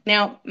cold.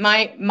 Now,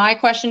 my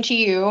question to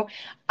you,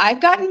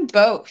 I've gotten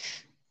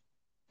both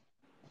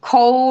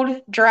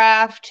cold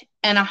draft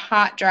and a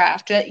hot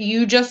draft that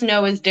you just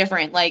know is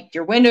different. Like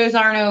your windows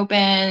aren't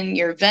open,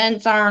 your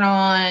vents aren't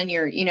on,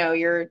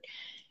 the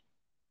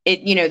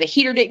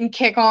heater didn't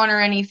kick on or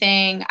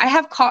anything. I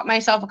have caught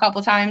myself a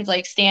couple times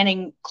like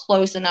standing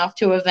close enough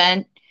to a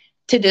vent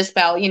to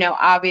dispel,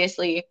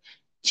 obviously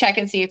check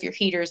and see if your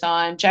heater's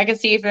on, check and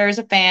see if there's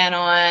a fan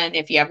on,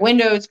 if you have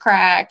windows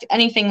cracked,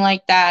 anything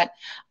like that.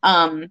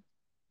 But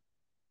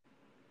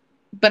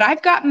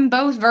I've gotten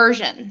both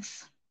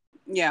versions.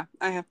 Yeah,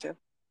 I have to.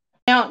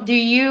 Now, do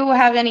you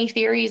have any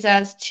theories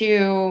as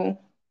to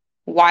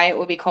why it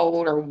would be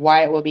cold or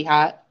why it would be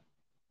hot?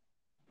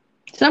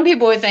 Some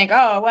people would think,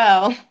 oh,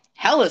 well,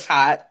 hell is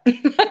hot.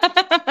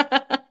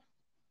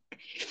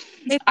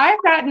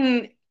 I've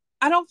gotten.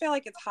 I don't feel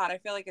like it's hot. I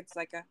feel like it's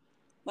like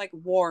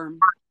warm.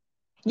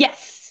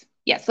 Yes,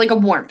 like a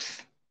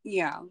warmth.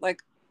 Yeah,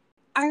 like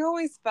I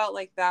always felt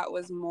like that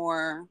was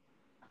more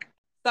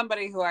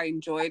somebody who I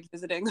enjoyed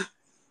visiting.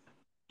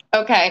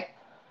 Okay.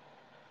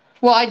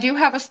 Well, I do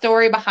have a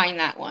story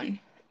behind that one.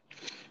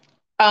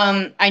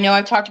 I know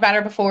I've talked about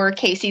her before.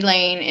 Casey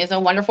Lane is a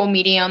wonderful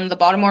medium. The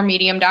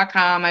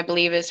BaltimoreMedium.com, I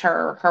believe, is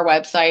her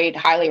website.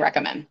 Highly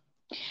recommend.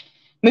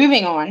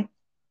 Moving on.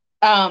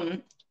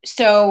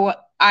 So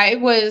I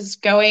was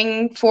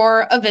going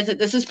for a visit.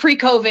 This is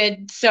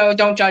pre-COVID, so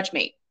don't judge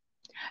me.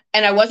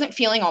 And I wasn't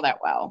feeling all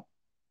that well.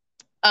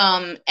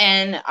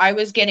 And I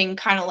was getting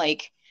kind of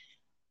like,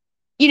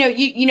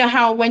 you know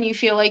how when you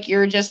feel like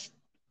your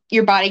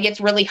body gets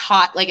really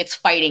hot, like it's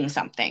fighting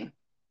something.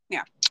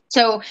 Yeah.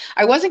 So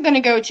I wasn't going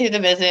to go to the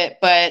visit,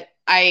 but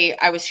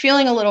I was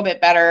feeling a little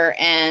bit better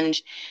and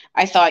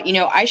I thought,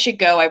 I should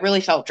go. I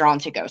really felt drawn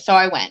to go. So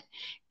I went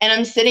and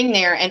I'm sitting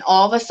there and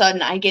all of a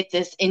sudden I get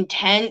this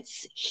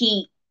intense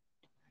heat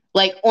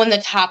like on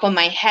the top of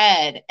my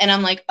head. And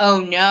I'm like, oh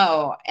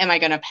no, am I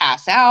going to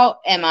pass out?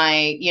 Am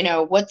I,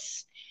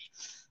 this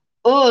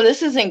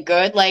isn't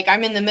good. Like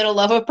I'm in the middle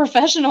of a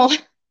professional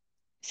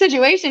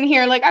situation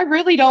here. Like I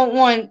really don't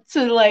want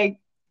to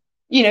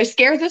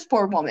scare this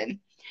poor woman.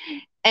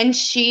 And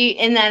she,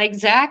 in that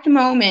exact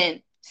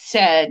moment,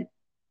 said,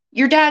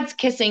 your dad's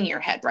kissing your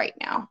head right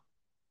now.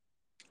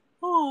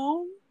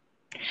 Oh.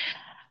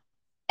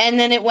 And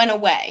then it went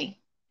away.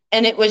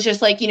 And it was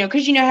just like,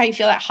 because you know how you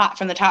feel that hot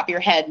from the top of your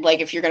head, like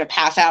if you're going to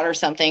pass out or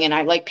something. And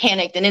I like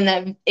panicked. And in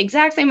the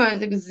exact same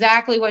moment,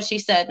 exactly what she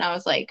said. And I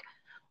was like,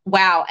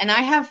 wow. And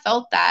I have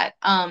felt that,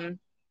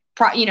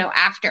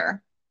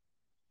 after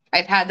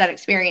I've had that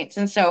experience.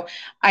 And so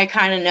I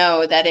kind of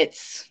know that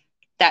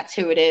that's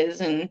who it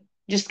is. And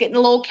just getting a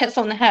little kiss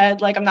on the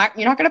head. Like, you're not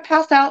going to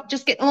pass out.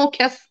 Just getting a little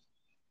kiss.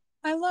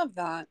 I love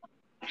that.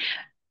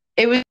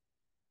 It was,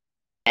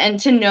 and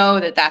to know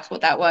that that's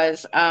what that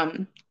was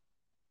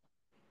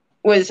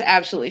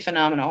absolutely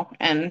phenomenal.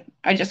 And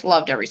I just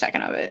loved every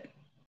second of it.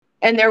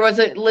 And there was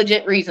a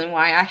legit reason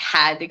why I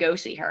had to go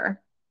see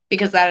her,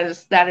 because that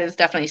is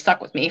definitely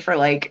stuck with me for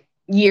like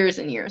years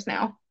and years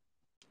now.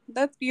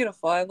 That's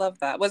beautiful. I love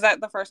that. Was that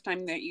the first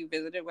time that you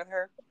visited with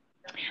her?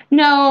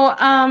 No,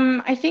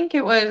 I think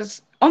it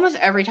was almost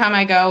every time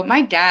I go.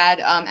 My dad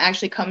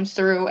actually comes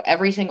through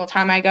every single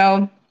time I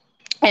go.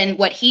 And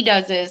what he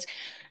does is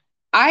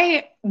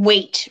I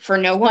wait for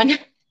no one.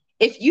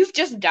 If you've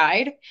just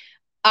died,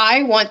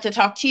 I want to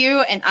talk to you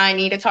and I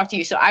need to talk to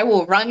you. So I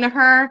will run to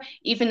her,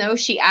 even though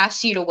she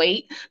asks you to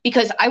wait,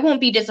 because I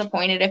won't be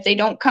disappointed if they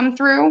don't come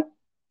through.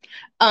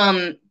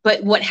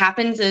 But what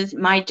happens is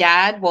my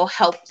dad will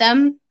help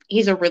them.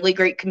 He's a really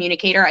great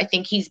communicator. I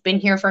think he's been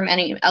here for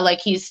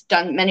he's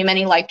done many,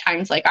 many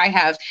lifetimes like I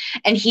have.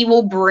 And he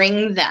will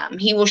bring them,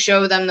 he will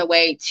show them the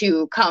way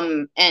to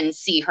come and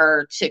see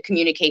her, to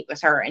communicate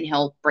with her, and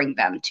he'll bring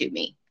them to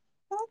me.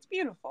 Well, that's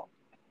beautiful.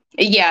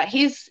 Yeah,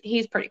 he's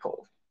pretty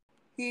cool.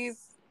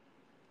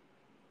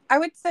 I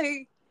would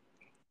say,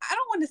 I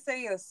don't want to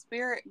say a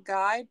spirit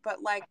guide, but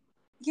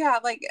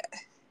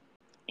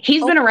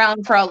he's been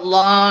around for a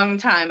long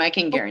time. I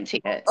can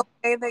guarantee it.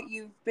 Okay, that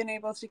you've been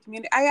able to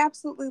communicate. I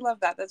absolutely love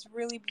that. That's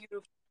really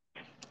beautiful.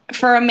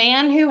 For a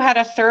man who had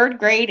a 3rd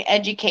grade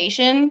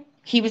education,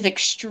 he was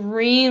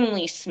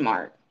extremely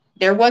smart.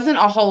 There wasn't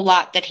a whole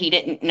lot that he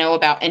didn't know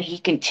about, and he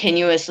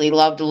continuously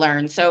loved to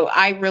learn. So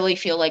I really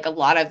feel like a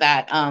lot of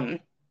that,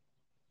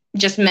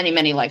 just many,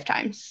 many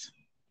lifetimes.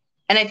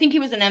 And I think he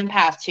was an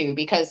empath too,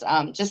 because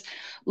just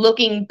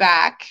looking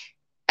back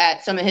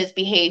at some of his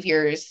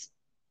behaviors,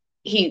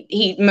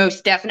 he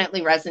most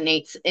definitely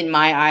resonates in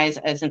my eyes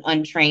as an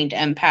untrained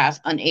empath,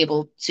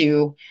 unable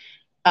to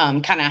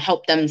kind of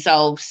help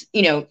themselves.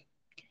 You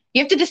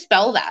have to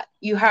dispel that.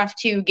 You have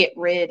to get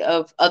rid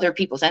of other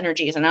people's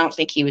energies, and I don't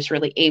think he was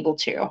really able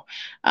to.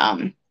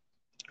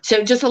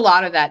 So just a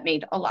lot of that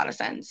made a lot of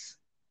sense.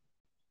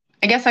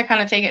 I guess I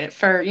kind of take it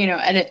for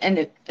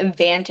an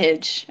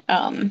advantage.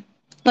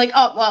 Like,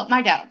 oh well,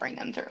 my dad will bring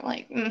them through.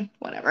 Like,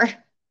 whatever.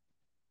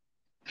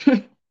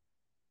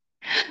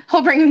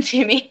 He'll bring them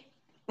to me.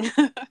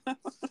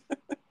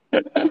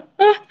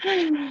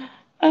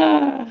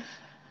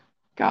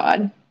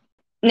 God.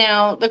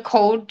 Now, the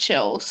cold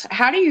chills.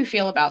 How do you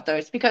feel about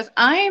those? Because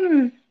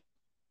I'm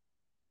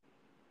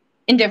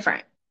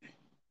indifferent.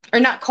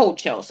 Or not cold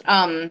chills.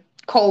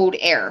 Cold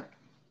air.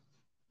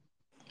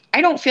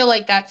 I don't feel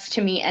like that's,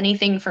 to me,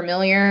 anything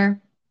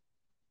familiar.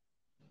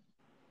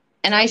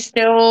 And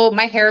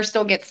my hair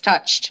still gets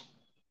touched.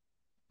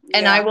 Yeah.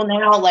 And I will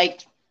now,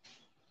 like,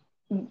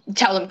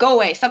 tell them, go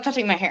away, stop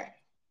touching my hair.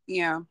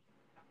 Yeah.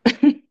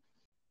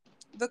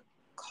 The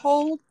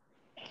cold,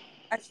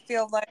 I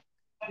feel like,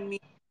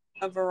 means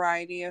a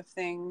variety of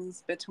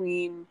things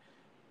between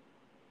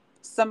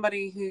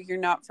somebody who you're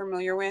not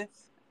familiar with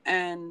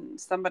and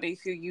somebody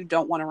who you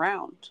don't want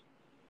around.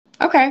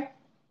 Okay.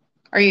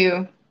 Are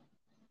you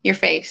your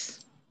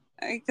face?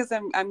 Because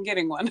I'm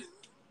getting one.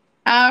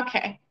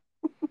 Okay.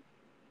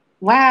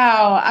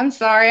 Wow. I'm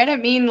sorry. I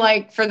didn't mean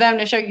like for them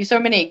to show you so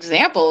many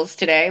examples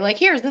today. Like,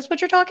 here, is this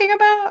what you're talking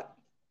about?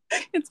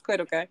 It's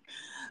quite okay.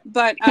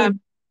 But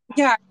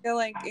yeah, I feel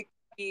like it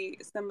could be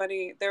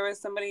somebody. There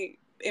was somebody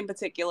in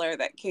particular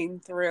that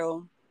came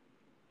through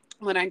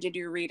when I did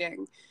your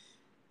reading,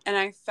 and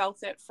I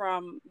felt it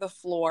from the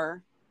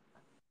floor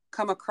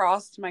come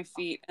across my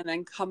feet and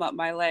then come up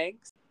my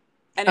legs.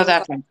 And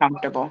that's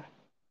uncomfortable.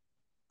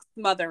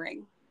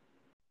 Smothering.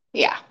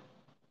 Yeah.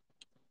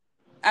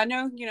 I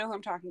know you know who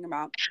I'm talking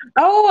about.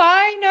 Oh,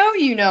 I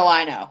know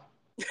I know.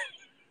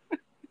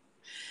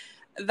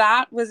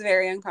 That was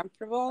very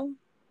uncomfortable.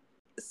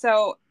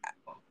 So,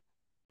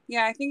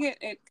 yeah, I think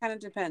it kind of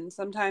depends.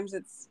 Sometimes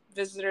it's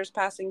visitors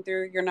passing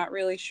through. You're not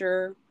really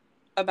sure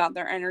about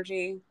their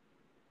energy.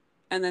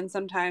 And then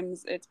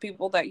sometimes it's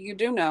people that you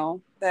do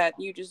know that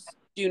you just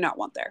do not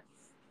want there.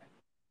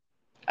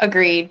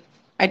 Agreed.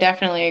 I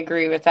definitely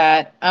agree with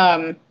that.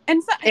 And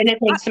it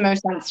makes the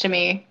most sense to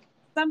me.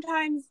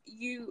 Sometimes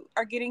you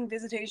are getting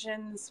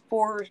visitations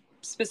for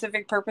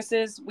specific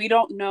purposes. We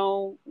don't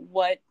know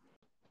what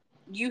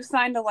you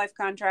signed a life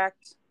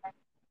contract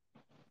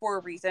for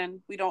a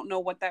reason. We don't know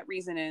what that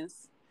reason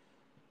is.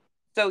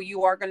 So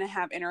you are going to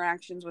have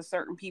interactions with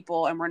certain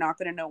people and we're not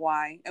going to know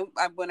why. And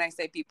when I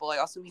say people, I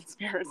also mean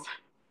spirits.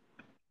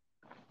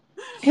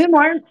 Who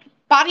are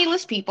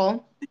bodiless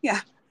people.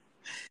 Yeah.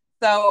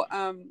 So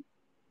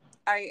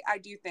I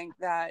do think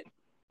that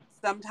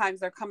sometimes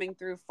they're coming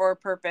through for a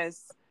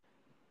purpose.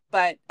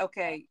 But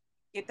okay,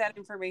 get that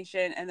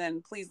information and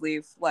then please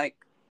leave. Like,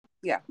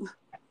 yeah.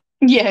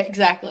 Yeah,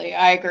 exactly.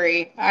 I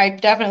agree. I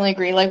definitely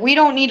agree. Like, we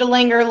don't need to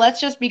linger.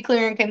 Let's just be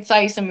clear and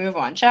concise and move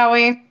on, shall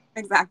we?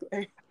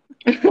 Exactly.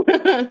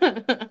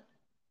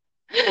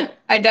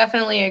 I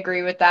definitely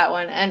agree with that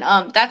one. And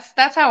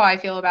that's how I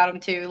feel about them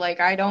too. Like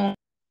I don't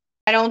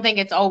think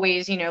it's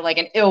always, like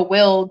an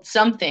ill-willed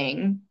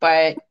something,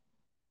 but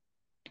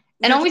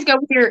and You're just always go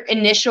with your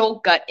initial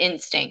gut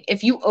instinct.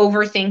 If you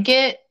overthink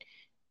it,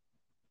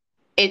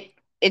 it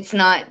it's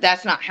not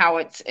that's not how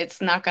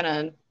it's not going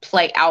to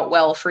play out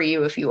well for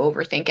you if you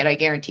overthink it, I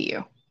guarantee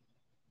you.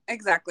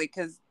 exactly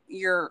because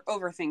your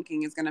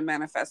overthinking is going to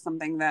manifest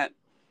something that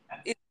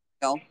is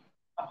real.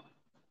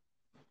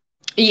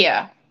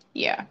 Yeah.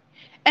 Yeah.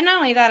 And not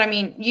only that, I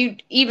mean, you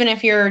even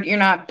if you're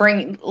not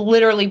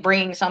literally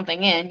bringing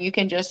something in, you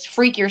can just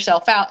freak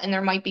yourself out, and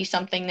there might be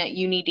something that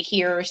you need to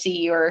hear or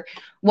see or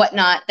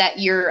whatnot that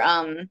you're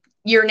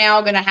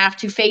now going to have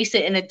to face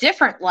it in a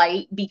different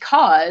light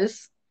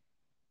because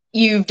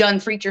you've done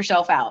freaked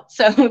yourself out.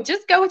 So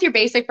just go with your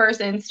basic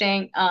first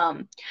instinct,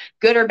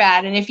 good or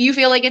bad. And if you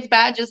feel like it's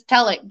bad, just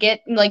tell it.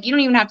 Get like you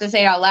don't even have to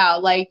say it out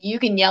loud. Like you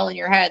can yell in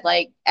your head,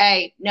 like,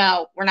 "Hey,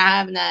 no, we're not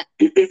having that."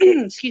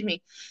 Excuse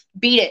me.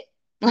 Beat it.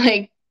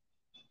 Like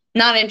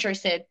not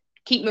interested.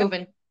 Keep Yep.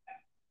 moving.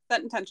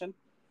 Set intention.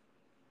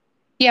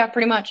 Yeah,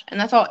 pretty much. And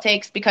that's all it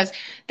takes because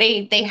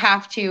they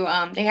have to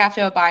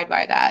abide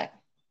by that.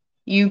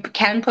 You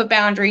can put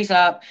boundaries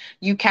up.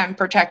 You can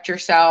protect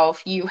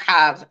yourself. You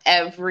have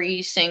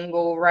every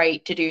single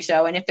right to do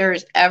so. And if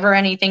there's ever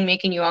anything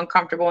making you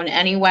uncomfortable in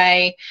any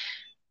way,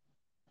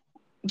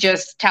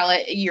 just tell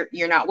it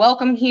you're not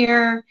welcome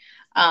here.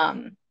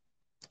 Um,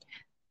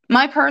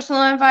 my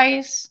personal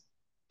advice,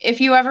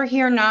 if you ever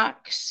hear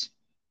knocks,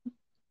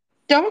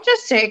 don't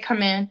just say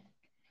come in.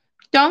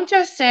 Don't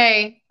just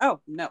say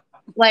Oh, no.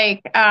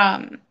 like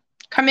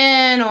come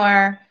in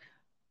or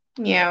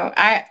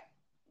I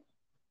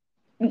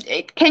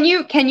can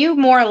you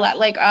more or less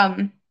like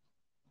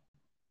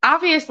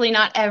obviously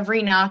not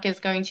every knock is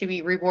going to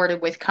be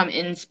rewarded with come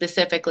in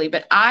specifically,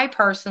 but I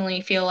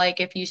personally feel like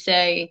if you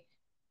say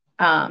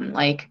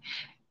like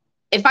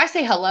if I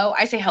say hello,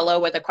 I say hello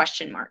with a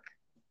question mark.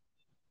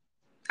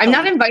 I'm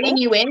not Hello. inviting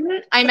you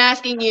in, I'm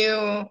asking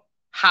you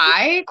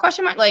hi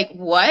question mark, like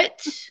what?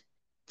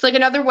 It's like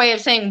another way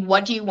of saying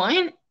what do you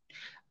want.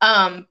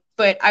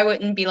 But I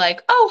wouldn't be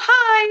like, oh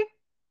hi,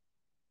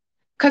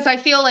 because I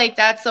feel like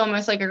that's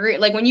almost like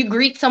like when you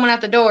greet someone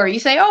at the door, you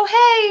say oh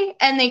hey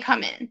and they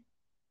come in.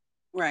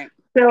 Right.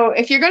 So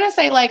if you're gonna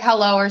say like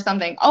hello or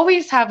something,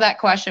 always have that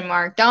question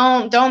mark.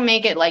 Don't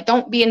make it like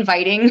don't be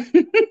inviting.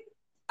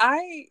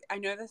 I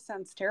know this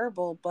sounds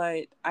terrible,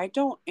 but I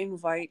don't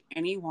invite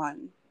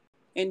anyone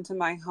into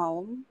my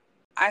home.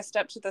 I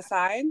step to the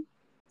side.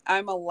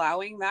 I'm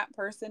allowing that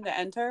person to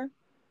enter,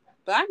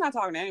 but I'm not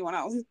talking to anyone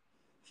else.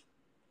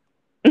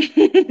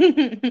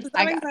 Does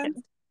that I make got sense?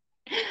 you.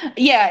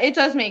 Yeah, it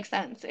does make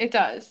sense. It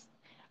does.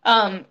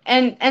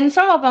 And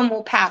some of them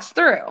will pass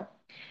through,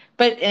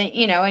 but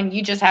and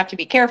you just have to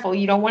be careful.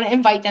 You don't want to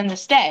invite them to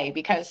stay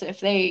because if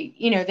they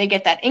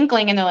get that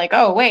inkling and they're like,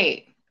 oh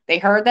wait, they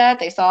heard that,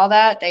 they saw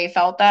that, they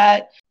felt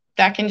that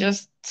can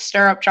just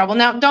stir up trouble.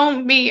 Now,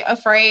 don't be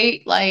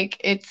afraid. Like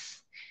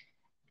it's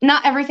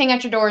not everything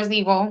at your door is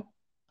evil,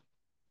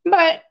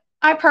 but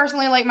I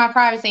personally like my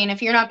privacy, and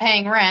if you're not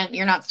paying rent,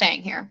 you're not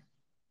staying here.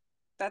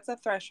 That's a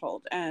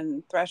threshold,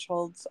 and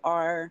thresholds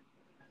are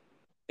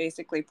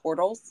basically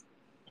portals.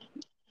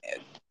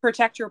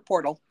 Protect your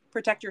portal,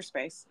 protect your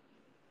space.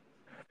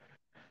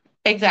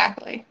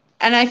 Exactly.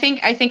 And I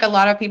think a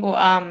lot of people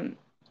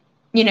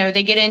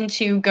they get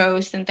into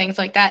ghosts and things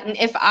like that. And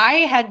if I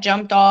had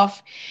jumped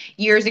off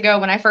years ago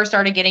when I first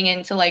started getting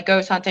into like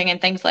ghost hunting and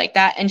things like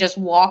that and just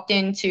walked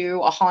into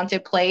a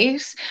haunted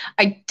place,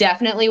 I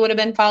definitely would have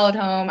been followed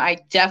home. I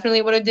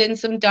definitely would have done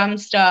some dumb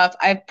stuff.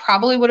 I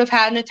probably would have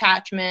had an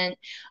attachment.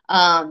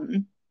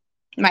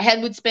 My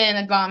head would spin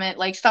and vomit,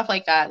 like stuff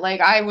like that.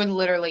 Like I would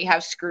literally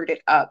have screwed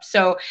it up.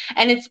 So,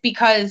 and it's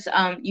because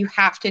you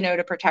have to know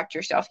to protect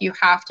yourself. You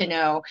have to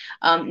know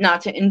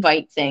not to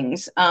invite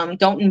things.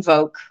 Don't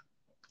invoke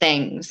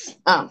things.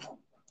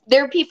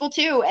 They're people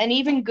too, and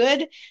even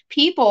good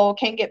people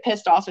can get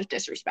pissed off if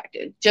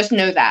disrespected. Just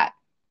know that.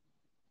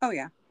 Oh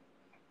yeah.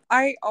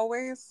 I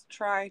always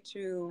try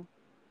to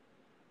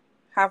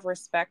have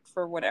respect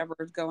for whatever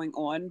is going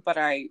on, but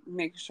I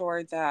make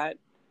sure that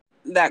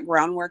that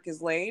groundwork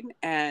is laid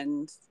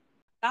and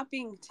not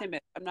being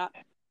timid. I'm not,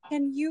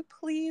 can you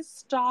please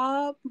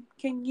stop?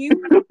 Can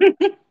you?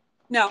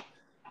 No,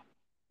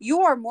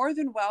 you are more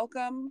than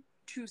welcome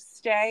to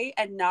stay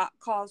and not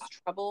cause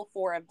trouble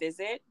for a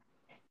visit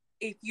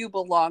if you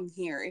belong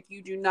here. If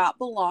you do not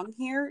belong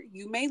here,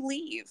 you may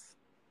leave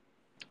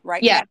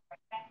right Yeah. now.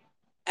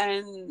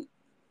 And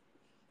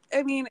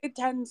I mean, it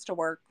tends to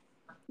work.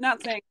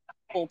 Not saying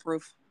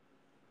foolproof.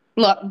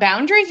 Look,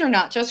 boundaries are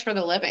not just for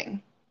the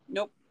living.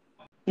 Nope.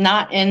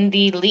 Not in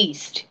the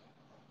least.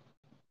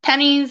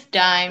 Pennies,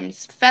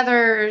 dimes,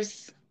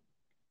 feathers.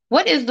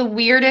 What is the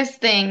weirdest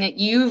thing that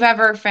you've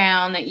ever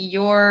found that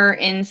your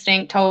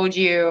instinct told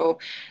you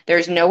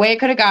there's no way it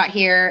could have got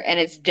here and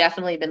it's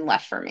definitely been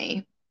left for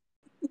me?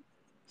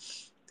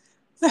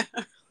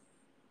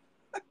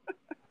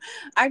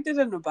 I did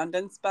an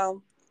abundance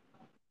spell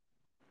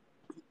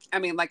I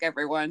mean, like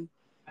everyone,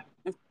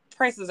 if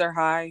prices are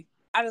high,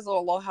 I just want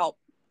a little help,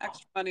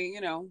 extra money,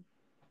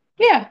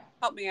 Yeah.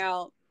 help me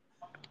out.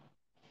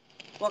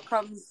 What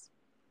comes,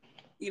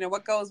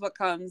 what goes, what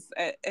comes.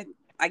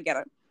 I get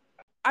it.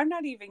 I'm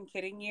not even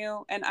kidding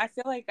you. And I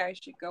feel like I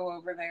should go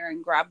over there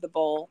and grab the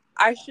bowl.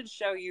 I should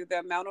show you the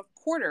amount of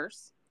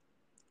quarters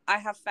I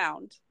have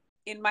found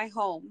in my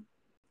home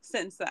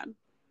since then.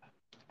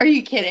 Are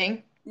you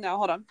kidding? No,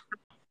 hold on.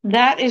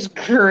 That is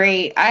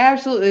great. I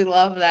absolutely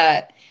love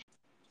that.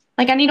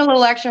 Like, I need a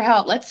little extra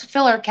help. Let's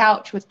fill our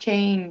couch with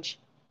change.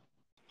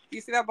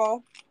 You see that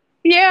bowl?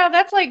 Yeah,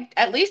 that's like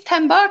at least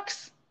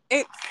 $10.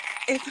 It's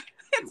it's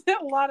it's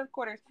a lot of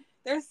quarters.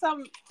 There's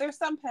some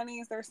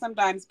pennies, there's some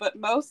dimes, but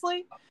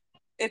mostly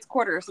it's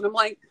quarters. And I'm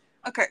like,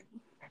 okay,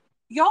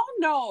 y'all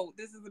know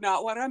this is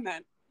not what I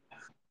meant.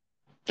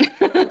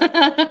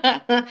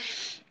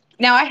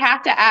 Now I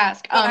have to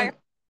ask, But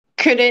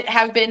could it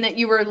have been that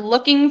you were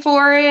looking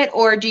for it,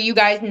 or do you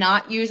guys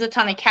not use a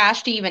ton of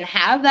cash to even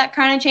have that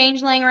kind of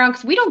change laying around?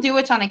 Because we don't do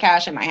a ton of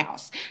cash in my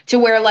house to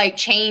where like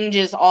change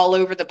is all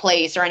over the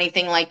place or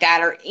anything like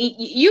that. Or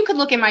you could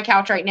look in my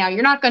couch right now,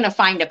 you're not going to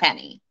find a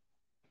penny.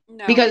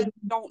 no, Because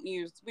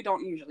we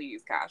don't usually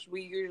use cash.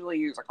 We usually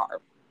use a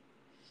card.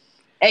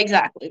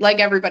 exactly, like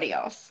everybody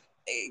else.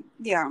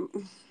 Yeah.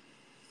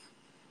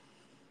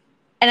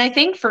 And I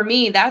think for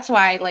me, that's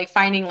why like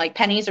finding like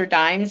pennies or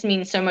dimes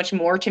means so much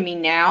more to me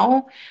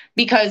now,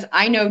 because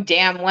I know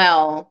damn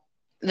well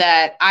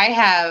that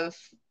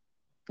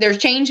there's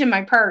change in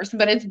my purse,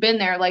 but it's been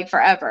there like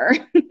forever.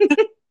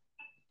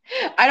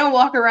 I don't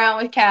walk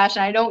around with cash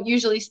and I don't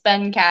usually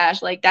spend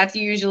cash. Like that's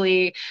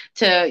usually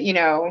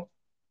to,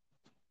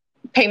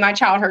 pay my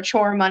child her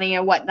chore money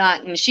and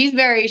whatnot. And she's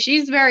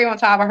very on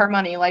top of her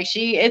money. Like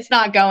it's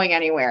not going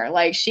anywhere.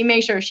 Like she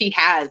makes sure she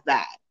has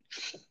that.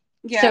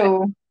 Yeah.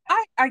 So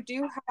I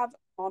do have a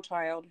small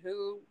child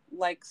who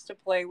likes to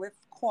play with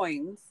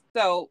coins.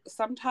 So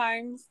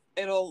sometimes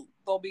there'll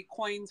be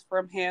coins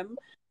from him,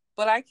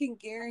 but I can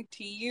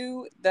guarantee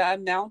you the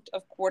amount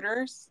of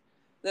quarters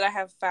that I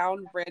have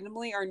found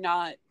randomly are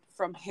not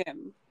from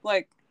him.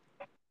 Like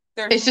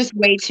it's just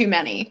way too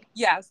many.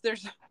 Yes,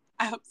 there's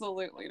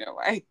absolutely no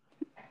way.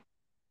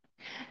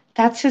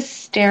 That's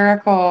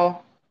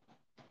hysterical.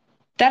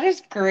 That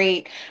is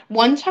great.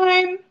 One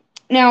time,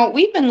 now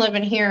we've been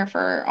living here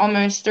for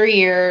almost 3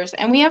 years,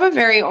 and we have a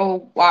very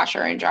old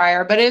washer and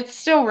dryer, but it's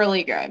still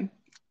really good,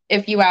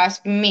 if you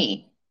ask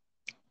me.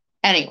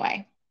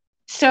 Anyway,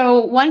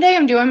 so one day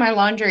I'm doing my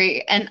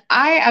laundry, and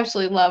I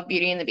absolutely love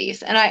Beauty and the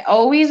Beast, and I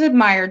always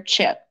admired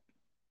Chip.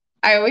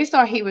 I always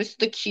thought he was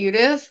the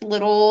cutest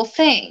little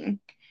thing.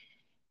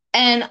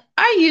 And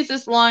I use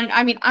this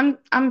I mean,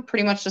 I'm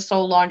pretty much the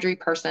sole laundry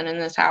person in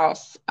this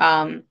house.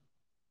 I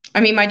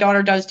mean, my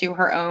daughter does do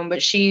her own,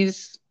 but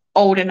she's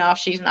old enough.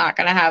 She's not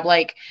going to have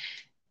like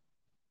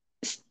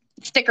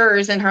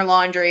stickers in her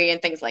laundry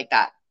and things like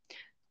that.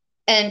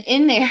 And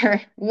in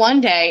there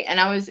one day, and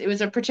it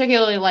was a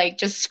particularly like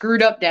just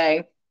screwed up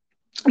day.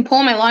 I'm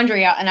pulling my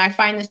laundry out and I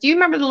find this. Do you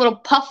remember the little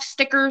puff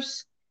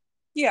stickers?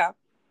 Yeah.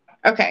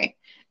 Okay.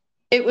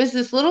 It was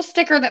this little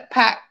sticker that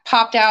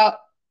popped out,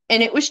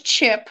 and it was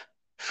Chip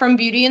from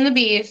Beauty and the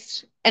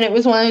Beast. And it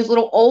was one of those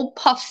little old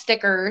puff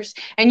stickers.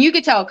 And you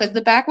could tell because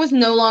the back was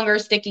no longer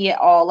sticky at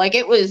all. Like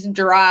it was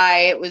dry.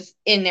 It was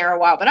in there a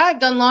while. But I've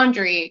done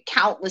laundry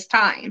countless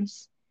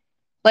times.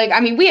 Like, I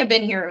mean, we have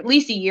been here at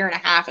least a year and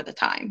a half at the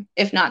time,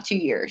 if not 2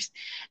 years.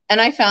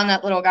 And I found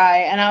that little guy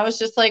and I was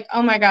just like,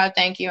 oh my God,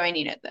 thank you. I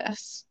needed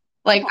this.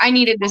 Like, I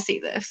needed to see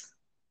this.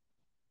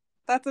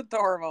 That's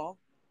adorable.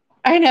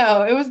 I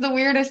know. It was the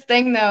weirdest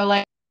thing though.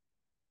 Like,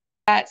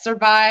 that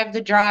survived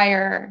the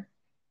dryer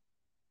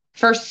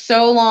for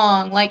so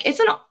long. Like it's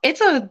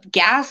a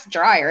gas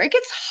dryer. It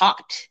gets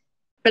hot.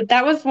 But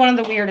that was one of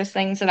the weirdest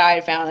things that I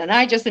had found. And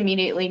I just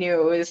immediately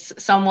knew it was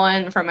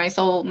someone from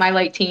my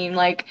light team,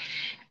 like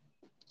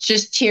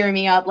just cheering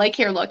me up. Like,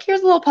 here, look,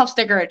 here's a little puff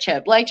sticker of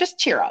Chip. Like, just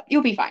cheer up.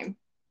 You'll be fine.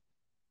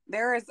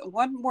 There is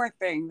one more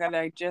thing that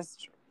I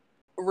just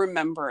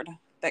remembered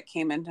that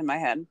came into my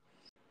head.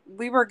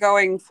 We were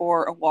going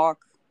for a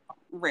walk,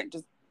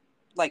 just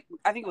like,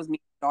 I think it was me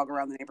and the dog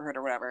around the neighborhood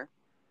or whatever.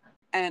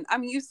 And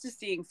I'm used to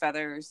seeing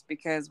feathers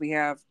because we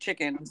have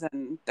chickens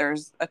and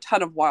there's a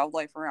ton of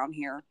wildlife around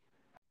here.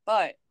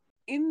 But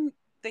in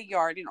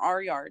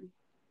our yard,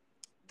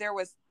 there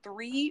was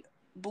 3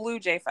 blue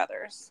jay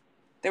feathers.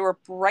 They were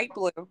bright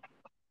blue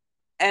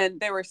and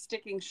they were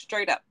sticking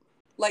straight up.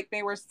 Like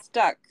they were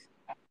stuck.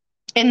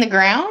 In the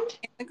ground?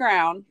 In the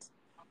ground,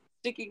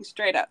 sticking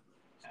straight up.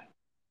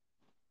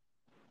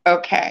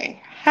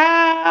 Okay.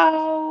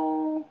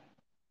 How?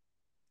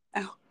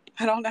 Oh,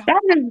 I don't know.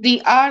 That is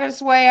the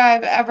oddest way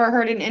I've ever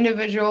heard an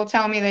individual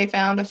tell me they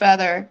found a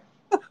feather.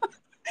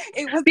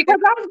 It was because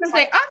I was gonna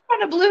say I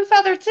found a blue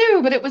feather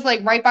too, but it was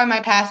like right by my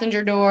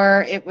passenger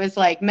door. It was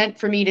like meant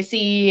for me to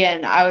see,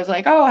 and I was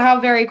like, "Oh, how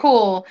very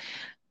cool!"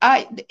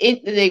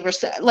 They were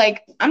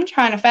like, I'm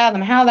trying to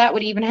fathom how that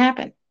would even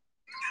happen.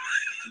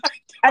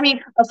 I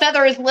mean, a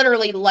feather is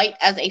literally light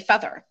as a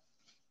feather.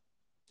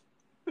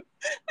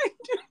 I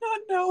do not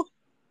know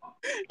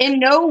In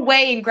no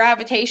way in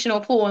gravitational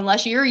pull,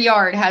 unless your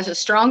yard has a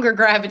stronger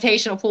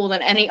gravitational pull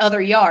than any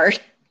other yard,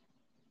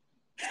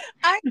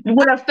 I,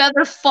 would a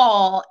feather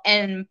fall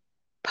and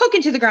poke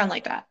into the ground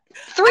like that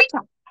I 3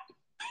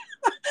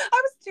 I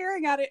was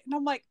staring at it and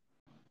I'm like,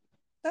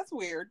 that's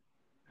weird.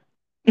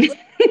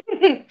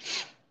 times.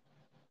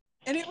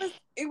 And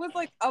it was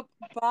like up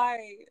by,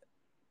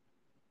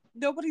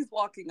 nobody's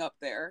walking up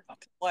there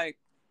to like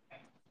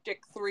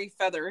stick 3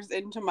 feathers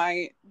into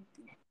my,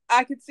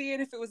 I could see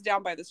it if it was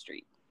down by the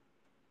street.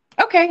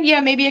 Okay,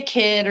 yeah, maybe a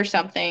kid or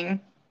something.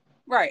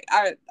 Right.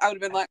 I would have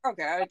been like,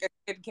 okay, a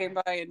kid came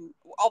by, and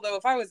although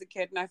if I was a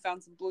kid and I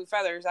found some blue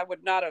feathers, I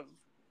would not have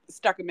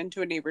stuck them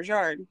into a neighbor's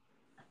yard.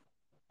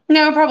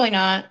 No, probably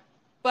not.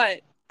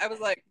 But I was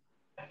like,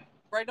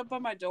 right up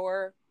on my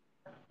door,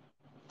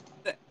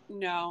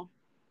 no.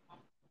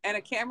 And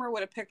a camera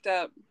would have picked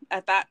up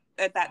at that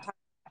time,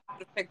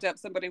 would have picked up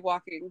somebody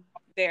walking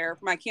there.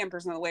 My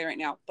camper's in the way right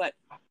now, but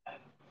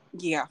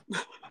yeah.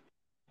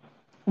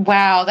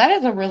 Wow, that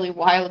is a really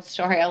wild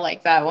story. I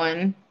like that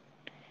one.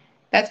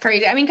 That's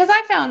crazy. I mean, because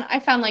I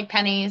found like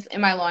pennies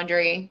in my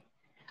laundry.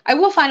 I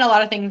will find a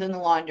lot of things in the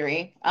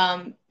laundry.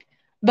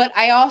 But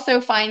I also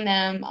find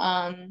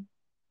them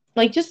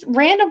like just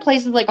random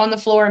places like on the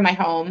floor in my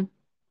home.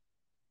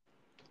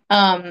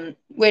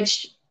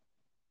 Which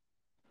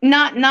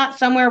not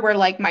somewhere where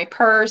like my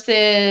purse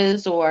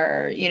is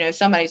or,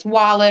 somebody's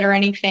wallet or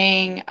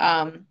anything.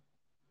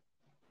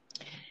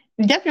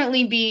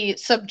 Definitely be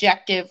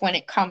subjective when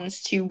it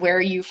comes to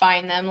where you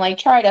find them. Like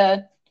try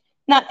to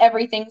not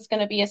everything's going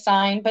to be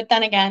assigned, but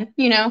then again,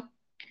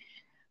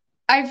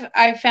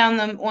 I've found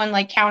them on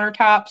like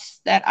countertops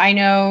that I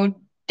know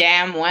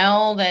damn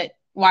well that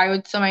why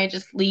would somebody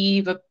just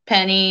leave a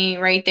penny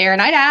right there?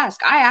 And I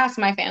asked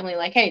my family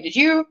like, "Hey, did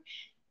you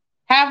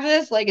have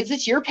this? Like, is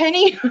this your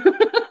penny?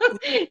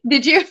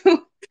 Did you?"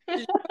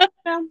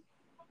 Yeah.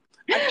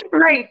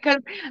 Right,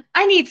 because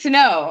I need to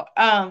know.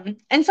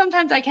 And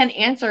sometimes I can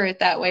answer it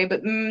that way,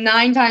 but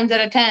 9 times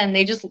out of 10,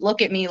 they just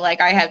look at me like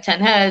I have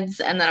 10 heads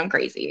and then I'm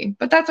crazy.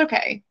 But that's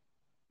okay.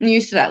 I'm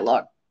used to that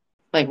look.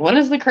 Like, what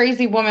is the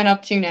crazy woman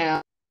up to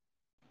now?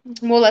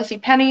 Well, let's see.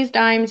 Pennies,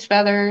 dimes,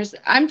 feathers.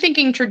 I'm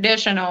thinking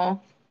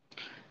traditional.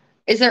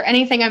 Is there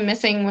anything I'm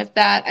missing with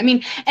that? I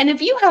mean, and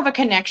if you have a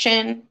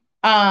connection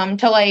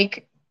to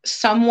like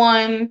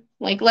someone,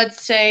 like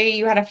let's say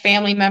you had a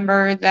family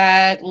member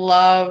that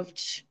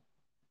loved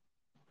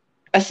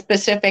a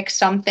specific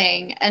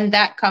something and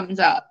that comes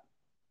up.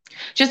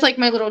 Just like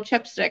my little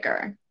chip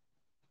sticker.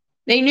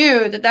 They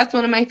knew that that's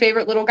one of my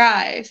favorite little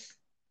guys.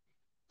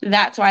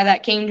 That's why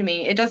that came to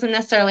me. It doesn't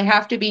necessarily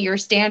have to be your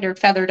standard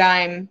feather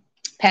dime,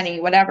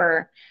 penny,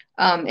 whatever.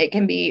 It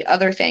can be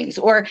other things.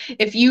 Or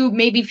if you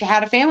maybe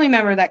had a family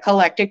member that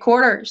collected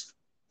quarters,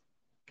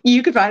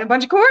 you could find a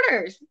bunch of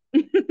quarters.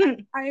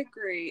 I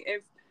agree.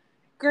 If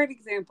great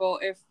example,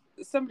 if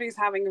somebody's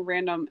having a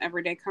random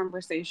everyday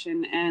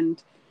conversation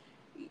and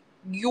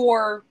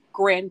your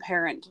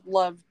grandparent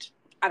loved,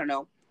 I don't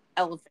know,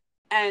 elephant,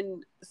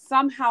 and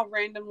somehow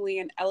randomly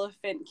an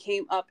elephant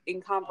came up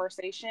in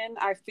conversation,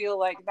 I feel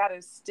like that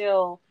is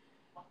still,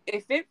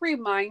 if it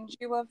reminds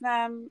you of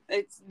them,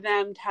 it's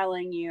them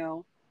telling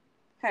you,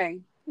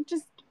 hey,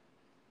 just,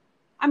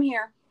 I'm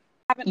here.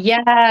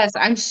 Yes,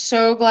 I'm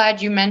so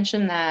glad you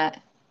mentioned that.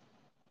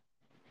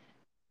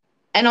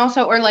 And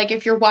also, or like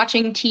if you're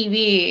watching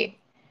TV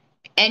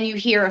and you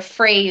hear a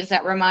phrase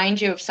that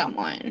reminds you of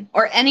someone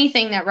or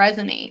anything that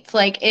resonates,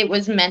 like it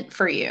was meant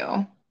for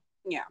you.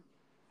 Yeah.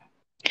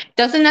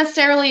 Doesn't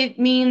necessarily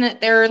mean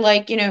that they're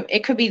like,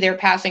 it could be they're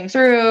passing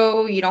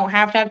through. You don't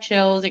have to have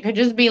chills. It could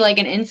just be like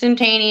an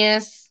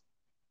instantaneous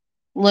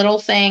little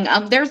thing.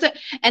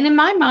 And in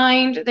my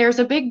mind, there's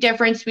a big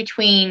difference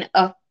between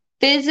a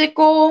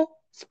physical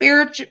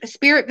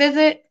spirit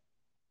visit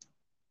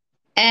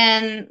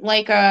and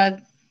like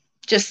a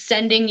just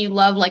sending you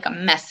love like a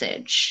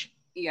message.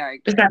 Yeah.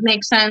 Does that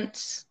make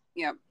sense?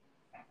 Yeah.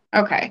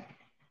 Okay.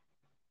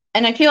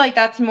 And I feel like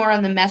that's more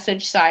on the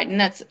message side, and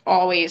that's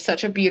always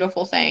such a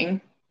beautiful thing.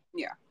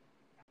 Yeah.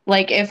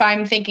 Like if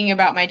I'm thinking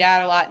about my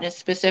dad a lot in a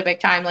specific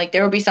time, like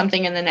there will be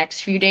something in the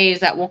next few days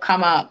that will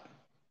come up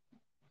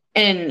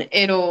and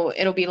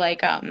it'll be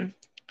like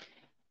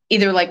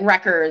either like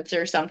records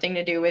or something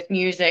to do with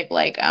music.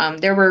 Like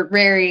there were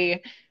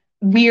very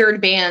weird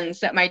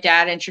bands that my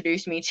dad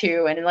introduced me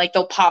to and like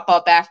they'll pop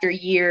up after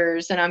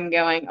years and I'm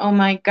going, "Oh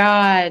my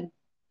God."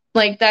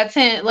 Like that's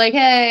it. Like,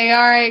 "Hey,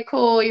 all right,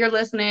 cool, you're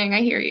listening.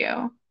 I hear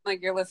you."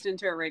 Like you're listening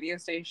to a radio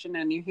station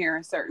and you hear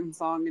a certain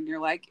song and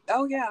you're like,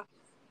 oh yeah.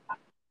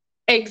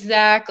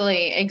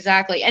 Exactly,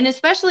 exactly. And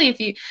especially if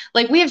you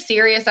like we have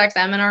Sirius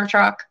XM in our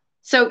truck.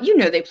 So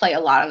they play a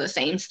lot of the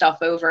same stuff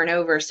over and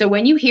over. So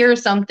when you hear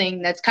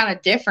something that's kind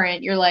of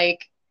different, you're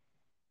like,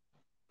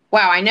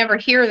 "Wow, I never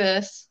hear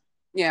this."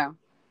 Yeah,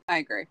 I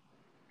agree.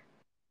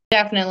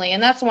 Definitely.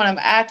 And that's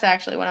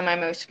actually one of my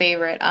most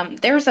favorite.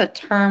 There's a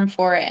term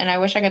for it and I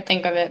wish I could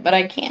think of it, but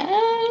I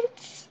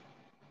can't.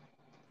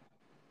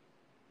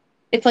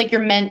 It's like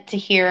you're meant to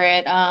hear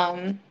it.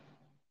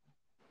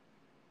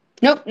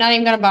 Nope, not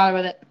even gonna bother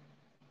with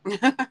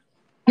it.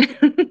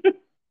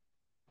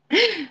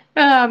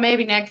 Oh,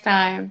 maybe next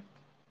time.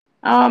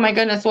 Oh my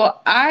goodness.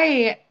 Well,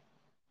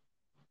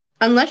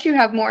 unless you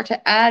have more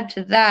to add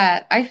to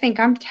that, I think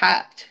I'm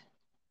tapped.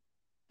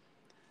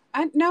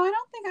 No, I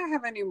don't think I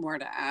have any more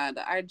to add.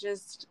 I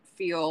just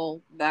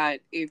feel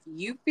that if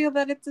you feel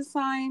that it's a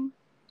sign,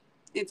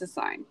 it's a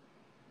sign.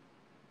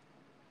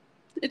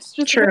 It's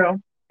just what.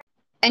 True.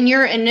 And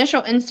your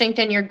initial instinct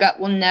and your gut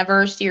will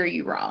never steer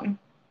you wrong.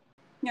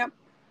 Yep.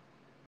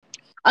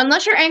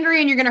 Unless you're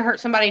angry and you're going to hurt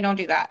somebody, don't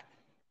do that.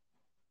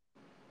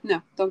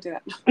 No, don't do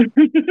that.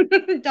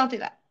 Don't do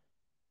that.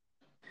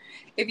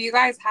 If you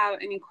guys have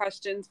any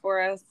questions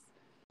for us,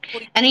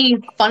 please.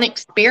 Any fun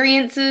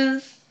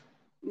experiences?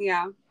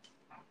 Yeah.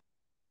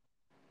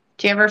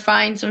 Do you ever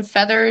find some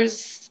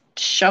feathers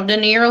shoved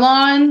into your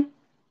lawn?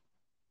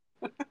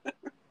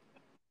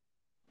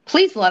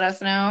 Please let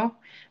us know.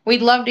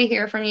 We'd love to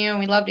hear from you, and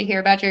we'd love to hear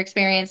about your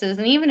experiences.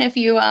 And even if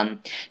you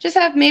just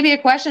have maybe a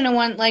question and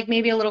want like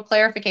maybe a little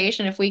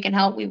clarification, if we can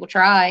help, we will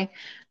try.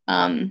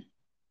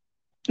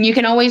 You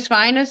can always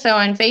find us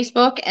on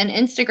Facebook and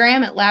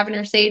Instagram at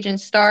Lavender Sage and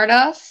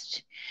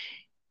Stardust.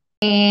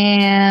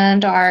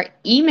 And our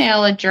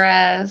email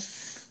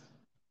address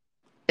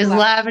is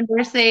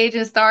Lavender Sage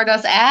and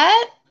Stardust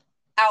at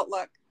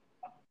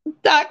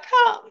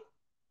Outlook.com.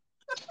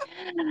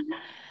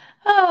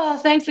 Oh,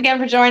 thanks again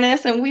for joining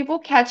us, and we will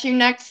catch you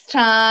next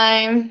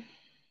time.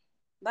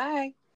 Bye.